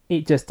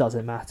 it just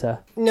doesn't matter.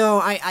 No,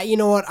 I you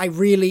know what,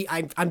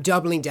 I'm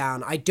doubling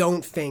down. I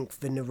don't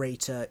think the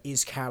narrator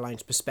is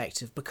Caroline's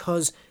perspective,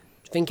 because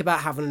think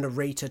about how the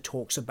narrator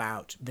talks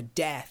about the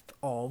death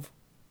of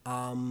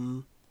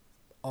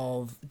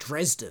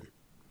Dresden,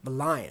 the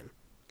lion.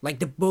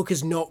 The book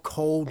is not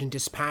cold and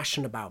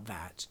dispassionate about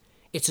that.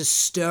 It's a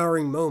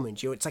stirring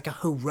moment, it's like a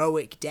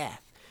heroic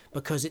death,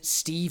 because it's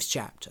Steve's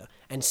chapter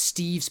and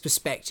Steve's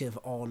perspective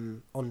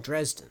on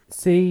Dresden.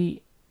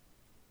 See,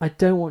 I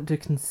don't want to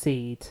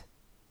concede,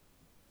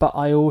 but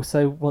I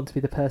also want to be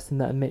the person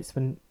that admits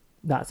when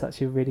that's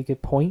actually a really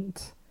good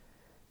point.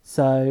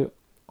 So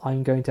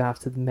I'm going to have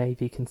to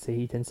maybe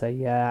concede and say,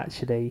 yeah,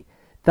 actually,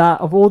 that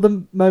of all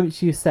the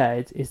moments you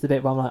said is the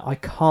bit where I'm I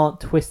can't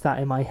twist that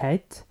in my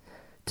head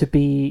to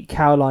be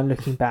Caroline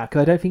looking back.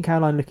 Because I don't think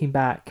Caroline looking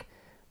back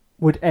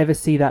would ever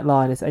see that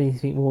line as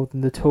anything more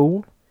than the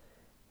tool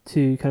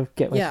to kind of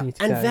get where she needs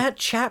to go. And that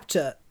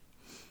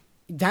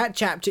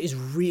chapter is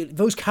really,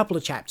 those couple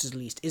of chapters at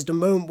least, is the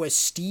moment where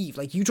Steve,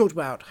 you talked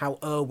about how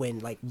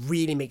Irwin,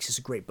 really makes this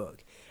a great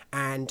book.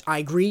 And I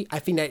agree, I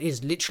think that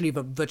is literally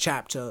the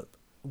chapter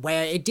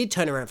where it did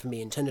turn around for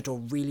me and turned into a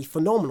really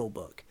phenomenal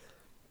book.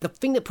 The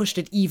thing that pushed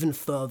it even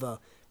further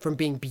from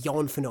being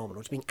beyond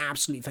phenomenal to being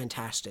absolutely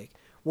fantastic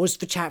was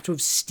the chapter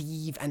of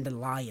Steve and the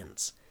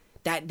lions.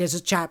 That there's a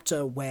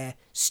chapter where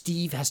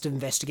Steve has to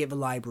investigate the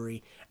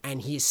library,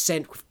 and he is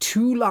sent with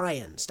 2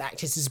 lions to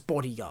act as his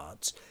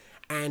bodyguards.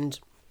 And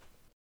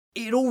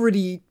it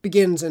already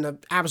begins in an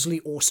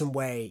absolutely awesome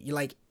way.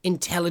 You're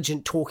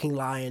intelligent talking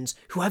lions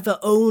who have their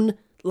own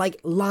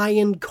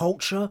lion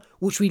culture,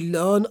 which we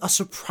learn a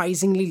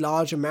surprisingly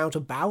large amount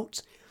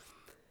about.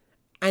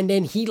 And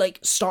then he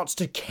starts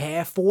to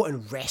care for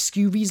and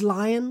rescue these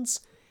lions.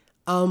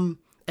 And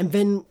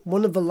then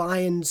one of the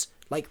lions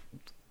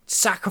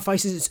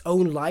sacrifices its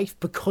own life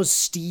because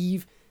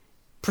Steve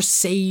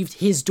saved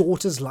his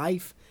daughter's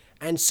life,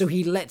 and so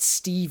he lets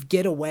Steve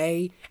get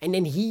away, and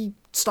then he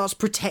starts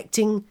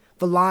protecting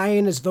the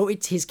lion as though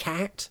it's his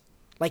cat,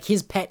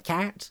 his pet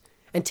cat,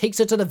 and takes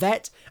her to the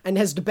vet, and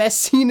has the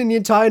best scene in the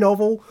entire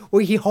novel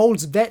where he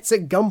holds vets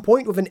at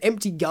gunpoint with an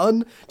empty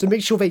gun to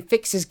make sure they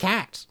fix his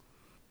cat.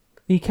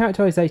 The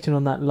characterization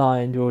on that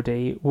lion,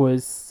 Geordie,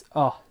 was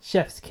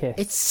chef's kiss.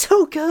 It's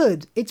so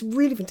good. It's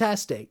really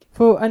fantastic.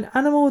 For an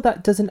animal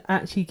that doesn't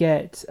actually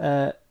get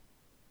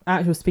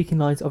actual speaking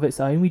lines of its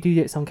own, we do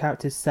get some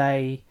characters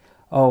say,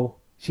 oh,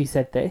 she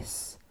said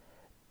this.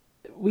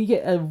 We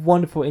get a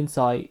wonderful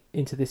insight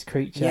into this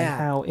creature and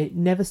how it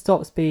never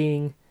stops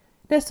being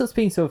sort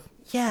of,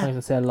 I'm not going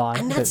to say a line.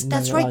 And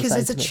that's right, because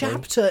there's a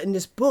chapter in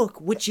this book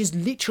which is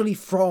literally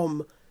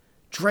from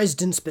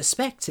Dresden's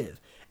perspective.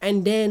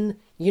 And then,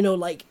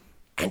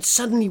 and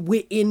suddenly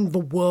we're in the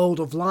world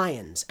of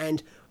lions,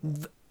 and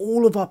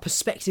all of our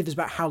perspective is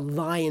about how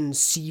lions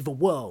see the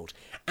world.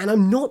 And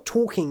I'm not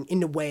talking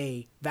in the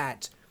way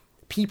that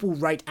people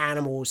write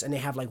animals and they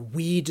have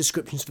weird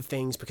descriptions for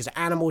things because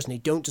they're animals and they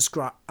don't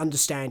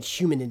understand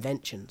human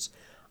inventions.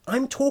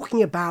 I'm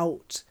talking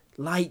about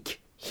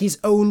his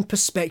own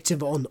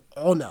perspective on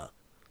honor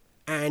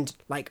and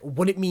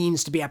what it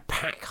means to be a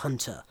pack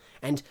hunter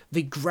and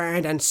the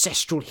grand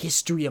ancestral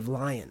history of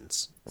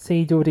lions.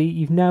 See, Geordie,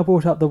 you've now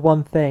brought up the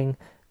one thing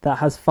that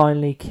has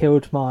finally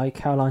killed my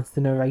Caroline's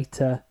the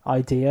narrator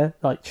idea,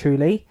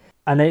 truly.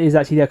 And it is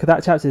actually there, because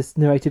that chapter is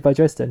narrated by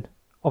Dresden,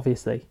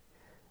 obviously.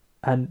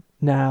 And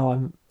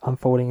now I'm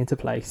falling into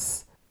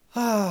place.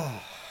 You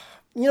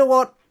know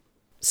what?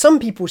 Some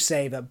people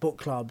say that book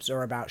clubs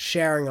are about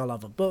sharing our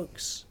love of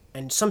books,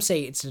 and some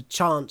say it's a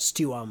chance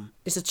to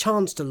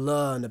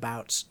learn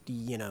about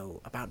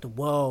the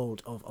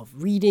world of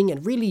reading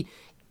and really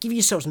give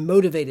yourselves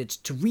motivated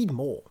to read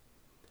more.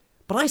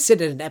 But I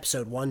said it in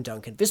episode 1,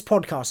 Duncan, this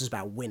podcast is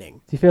about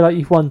winning. Do you feel like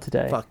you've won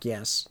today? Fuck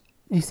yes.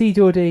 You see,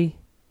 Geordie,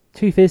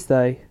 truth is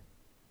though,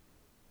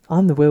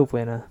 I'm the real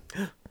winner.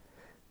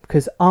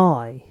 Because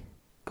I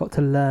got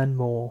to learn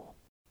more.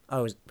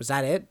 Oh, was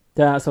that it?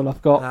 Yeah, that's all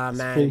I've got. Ah,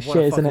 man, really what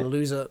a fucking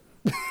loser.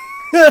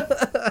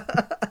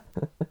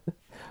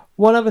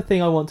 One other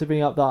thing I want to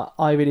bring up that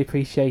I really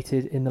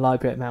appreciated in the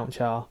library at Mount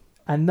Char,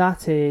 and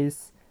that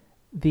is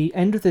the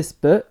end of this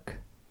book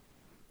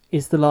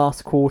is the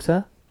last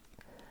quarter.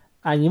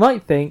 And you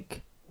might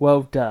think,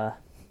 well, duh.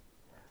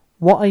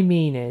 What I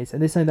mean is,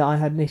 and this is something that I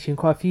had an issue in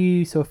quite a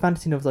few sort of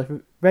fantasy novels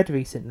I've read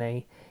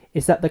recently,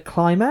 is that the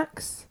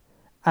climax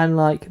and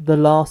like the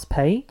last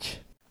page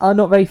are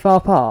not very far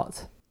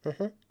apart.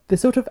 Mm-hmm. The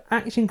sort of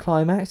action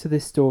climax of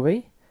this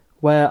story,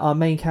 where our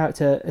main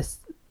character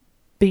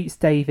beats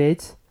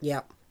David,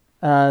 Yeah.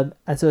 and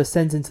sort of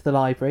sends into the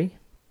library,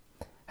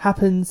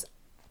 happens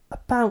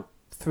about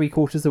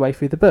 3/4 of the way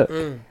through the book.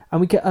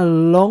 And we get a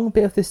long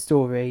bit of this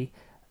story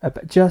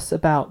just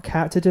about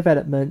character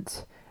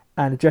development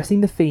and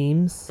addressing the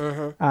themes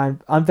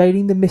and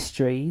unveiling the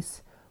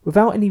mysteries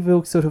without any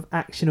real sort of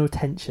action or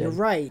tension. You're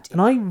right.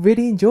 And I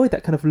really enjoyed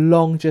that kind of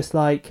long, just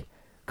like,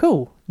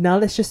 cool, now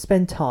let's just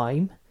spend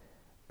time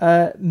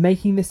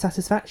making this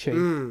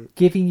satisfactory,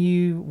 giving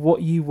you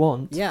what you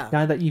want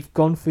now that you've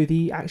gone through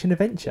the action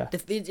adventure.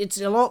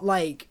 It's a lot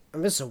like,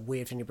 and this is a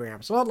weird thing to bring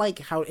up, it's a lot like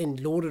how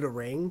in Lord of the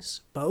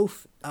Rings,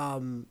 both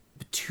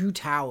Two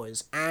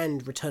Towers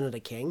and Return of the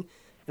King,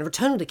 in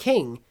Return of the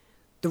King,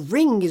 the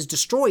ring is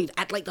destroyed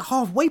at like the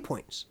halfway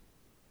points.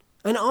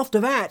 And after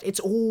that,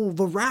 it's all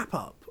the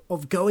wrap-up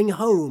of going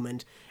home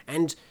and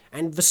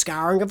the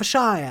scouring of the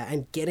Shire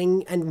and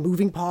getting and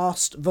moving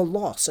past the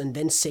loss and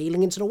then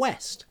sailing into the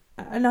West.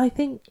 And I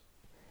think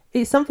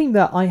it's something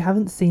that I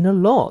haven't seen a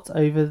lot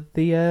over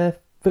the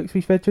books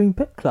we've read during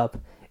book club.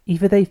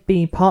 Either they've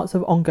been parts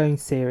of ongoing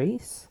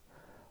series,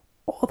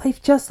 or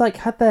they've just like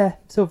had their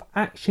sort of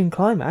action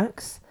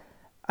climax,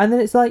 and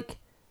then it's like,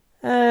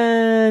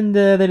 and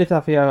they lived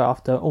happy ever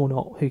after, or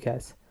not, who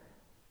cares?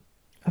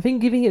 I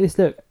think giving it this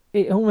look,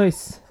 it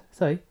almost,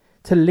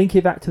 to link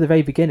it back to the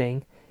very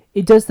beginning,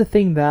 it does the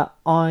thing that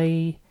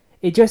it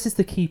addresses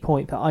the key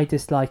point that I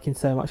dislike in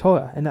so much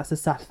horror, and that's the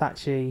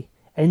satisfactory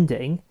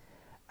ending.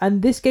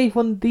 And this gave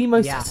one of the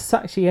most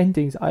satisfactory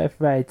endings I have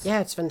read.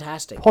 Yeah, it's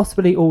fantastic.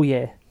 Possibly all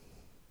year.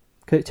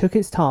 Because it took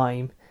its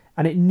time,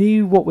 and it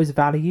knew what was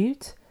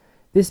valued.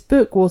 This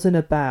book wasn't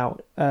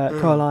about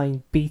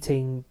Caroline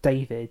beating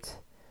David,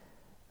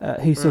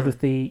 who's sort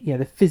of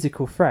the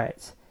physical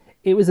threat.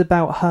 It was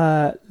about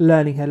her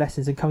learning her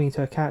lessons and coming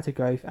into her character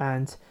growth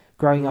and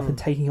growing up and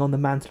taking on the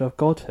mantle of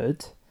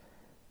godhood.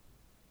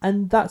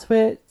 And that's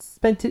where it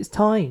spent its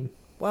time.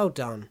 Well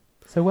done.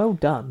 So well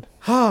done.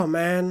 Oh,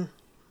 man.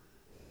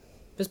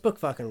 This book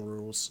fucking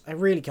rules. I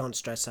really can't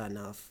stress that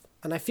enough.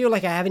 And I feel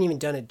like I haven't even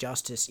done it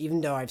justice,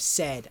 even though I've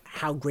said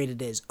how great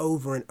it is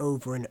over and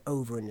over and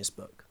over in this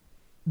book.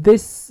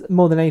 This,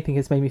 more than anything,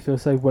 has made me feel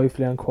so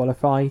woefully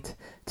unqualified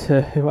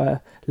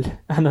to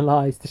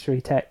analyse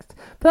literary text.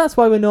 But that's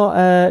why we're not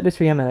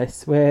literary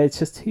analysts. We're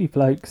just two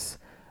blokes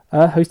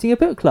hosting a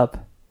book club.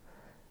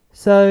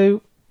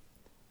 So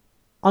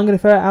I'm going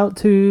to throw it out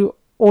to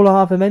all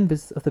our other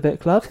members of the book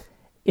club.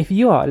 If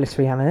you are a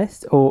literary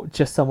analyst or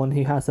just someone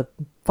who has a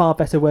far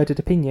better worded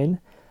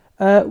opinion,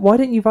 why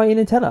don't you write in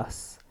and tell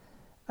us?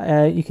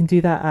 You can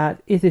do that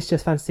at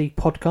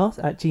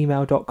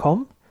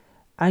isthisjustfantasypodcast@gmail.com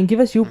and give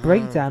us your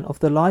breakdown of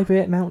the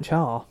library at Mount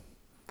Char.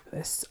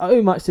 There's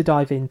so much to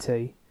dive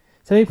into.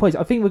 So many points.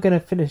 I think we're going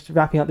to finish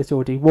wrapping up this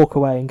Geordie, walk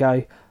away and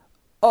go,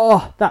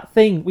 oh, that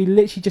thing, we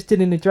literally just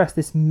didn't address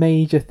this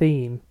major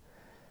theme.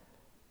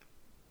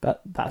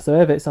 But that's the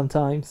way of it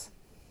sometimes.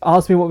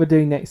 Ask me what we're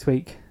doing next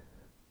week.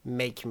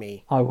 Make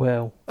me. I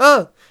will.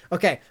 Oh,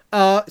 okay.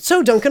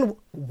 So, Duncan,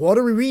 what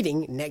are we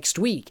reading next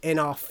week in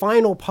our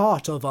final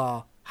part of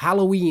our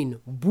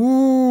Halloween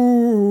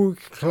book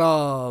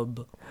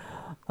club?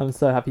 I'm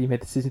so happy you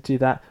made the decision to do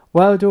that.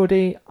 Well,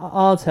 Geordie,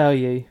 I'll tell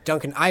you.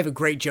 Duncan, I have a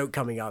great joke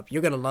coming up.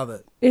 You're going to love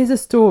it. It is a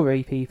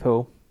story,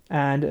 people.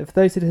 And for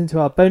those who listen to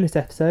our bonus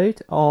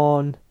episode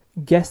on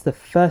Guess the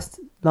First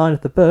Line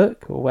of the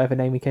Book, or whatever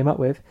name we came up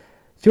with,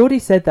 Geordie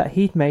said that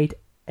he'd made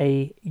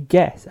a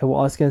guess at what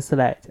I was going to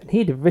select, and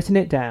he'd written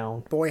it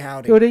down. Boy,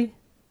 howdy. Geordie?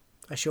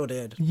 I sure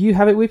did. You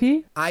have it with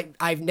you?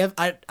 I've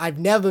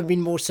never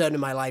been more certain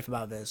in my life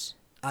about this.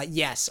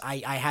 Yes,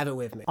 I have it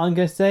with me. I'm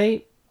going to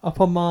say,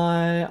 upon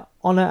my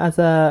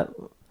honour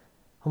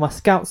on my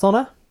scout's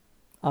honour,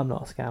 I'm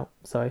not a scout,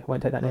 sorry, I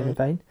won't take that name in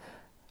vain.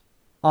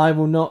 I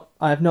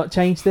have not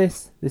changed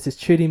this. This is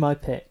truly my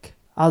pick.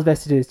 How's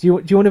best to do this? Do you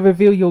want to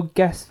reveal your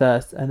guess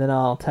first, and then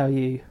I'll tell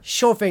you?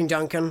 Sure thing,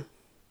 Duncan.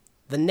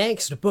 The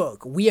next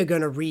book we are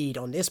going to read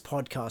on this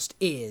podcast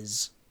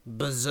is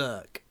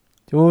Berserk.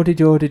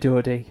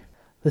 Geordie.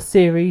 The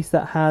series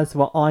that has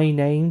what I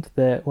named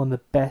one of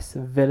the best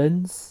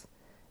villains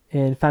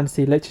in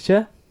fantasy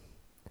literature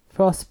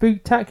for our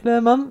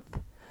Spooktacular month.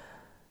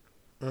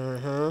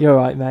 You're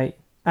right, mate.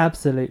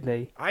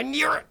 Absolutely. I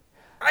knew it.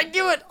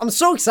 I'm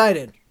so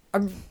excited.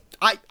 I'm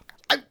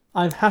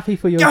happy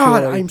for your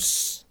God, joy.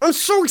 I'm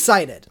so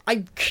excited.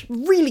 I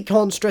really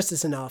can't stress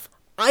this enough.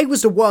 I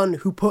was the one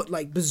who put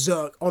like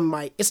Berserk on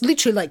it's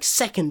literally like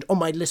second on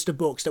my list of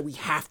books that we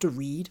have to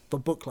read for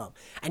book club.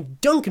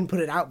 And Duncan put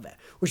it out there,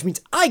 which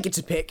means I get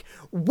to pick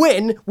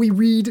when we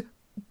read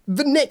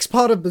the next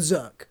part of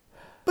Berserk.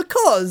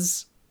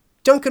 Because,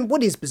 Duncan,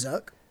 what is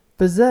Berserk?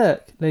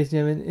 Berserk, ladies and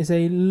gentlemen, is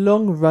a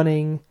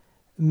long-running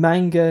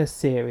manga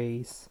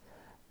series.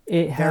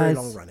 It Very has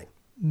long running.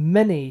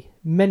 many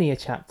a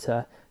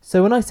chapter.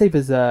 So when I say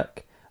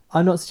Berserk,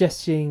 I'm not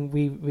suggesting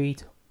we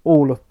read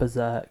all of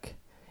Berserk.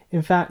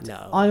 In fact,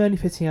 No. I'm only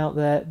putting out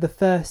there the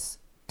first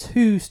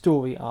 2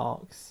 story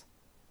arcs.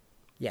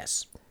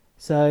 Yes.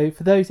 So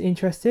for those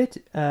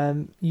interested,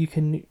 you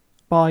can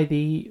buy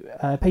the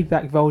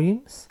paperback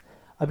volumes.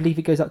 I believe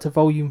it goes up to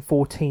volume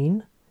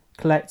 14.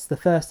 Collects the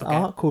first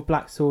arc called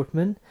Black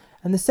Swordman,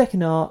 and the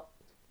second arc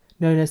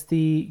known as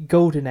the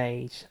Golden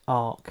Age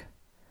arc.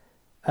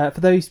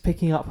 For those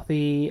picking up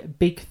the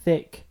big,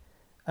 thick,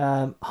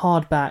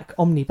 hardback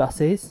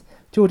omnibuses,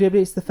 Geordie, I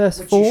believe it's the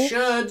first 4. Which you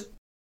should.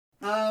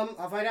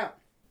 I'll find out.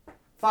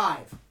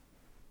 5.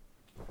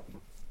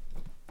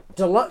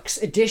 Deluxe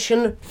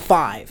edition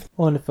 5.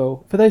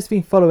 Wonderful. For those who've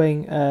been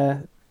following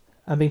and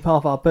been part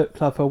of our book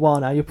club for a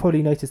while now, you'll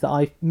probably notice that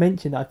I've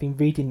mentioned that I've been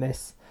reading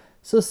this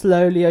sort of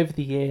slowly over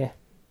the year.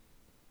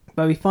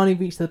 But we finally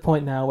reached the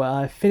point now where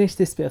I've finished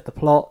this bit of the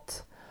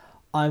plot.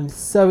 I'm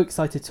so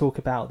excited to talk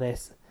about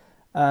this.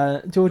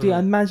 Geordie, I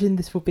imagine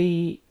this will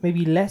be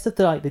maybe less of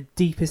the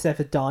deepest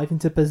ever dive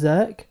into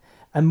Berserk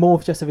and more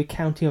of just a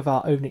recounting of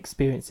our own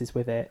experiences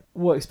with it.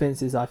 What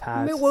experiences I've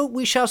had. Well,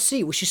 we shall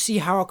see. We shall see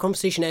how our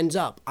conversation ends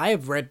up. I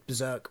have read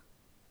Berserk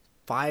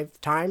 5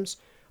 times.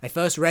 I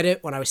first read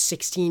it when I was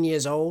 16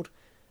 years old.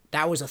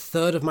 That was a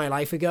third of my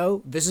life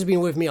ago. This has been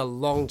with me a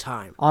long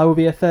time. I will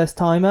be a first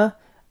timer,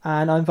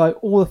 and I invite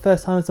all the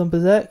first timers on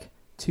Berserk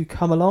to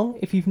come along.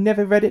 If you've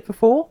never read it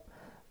before,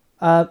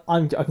 I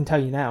can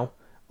tell you now,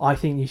 I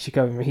think you should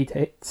go and read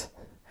it.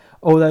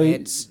 Although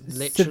it's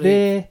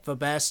literally the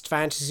best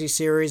fantasy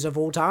series of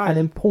all time. An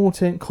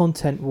important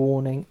content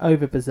warning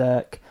over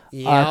Berserk.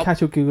 Yep.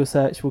 Casual Google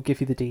search will give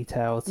you the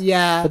details.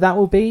 Yeah. But that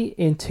will be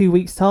in 2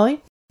 weeks'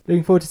 time.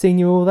 Looking forward to seeing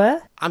you all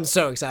there. I'm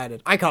so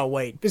excited. I can't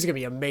wait. This is going to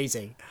be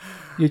amazing.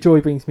 Your joy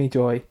brings me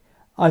joy.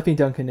 I've been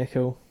Duncan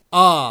Nicol.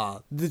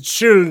 Ah, the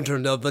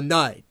children of the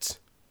night.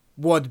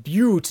 What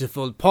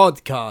beautiful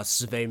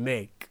podcasts they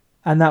make.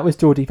 And that was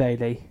Geordie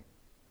Bailey.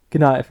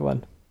 Good night,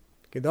 everyone.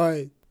 Good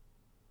night.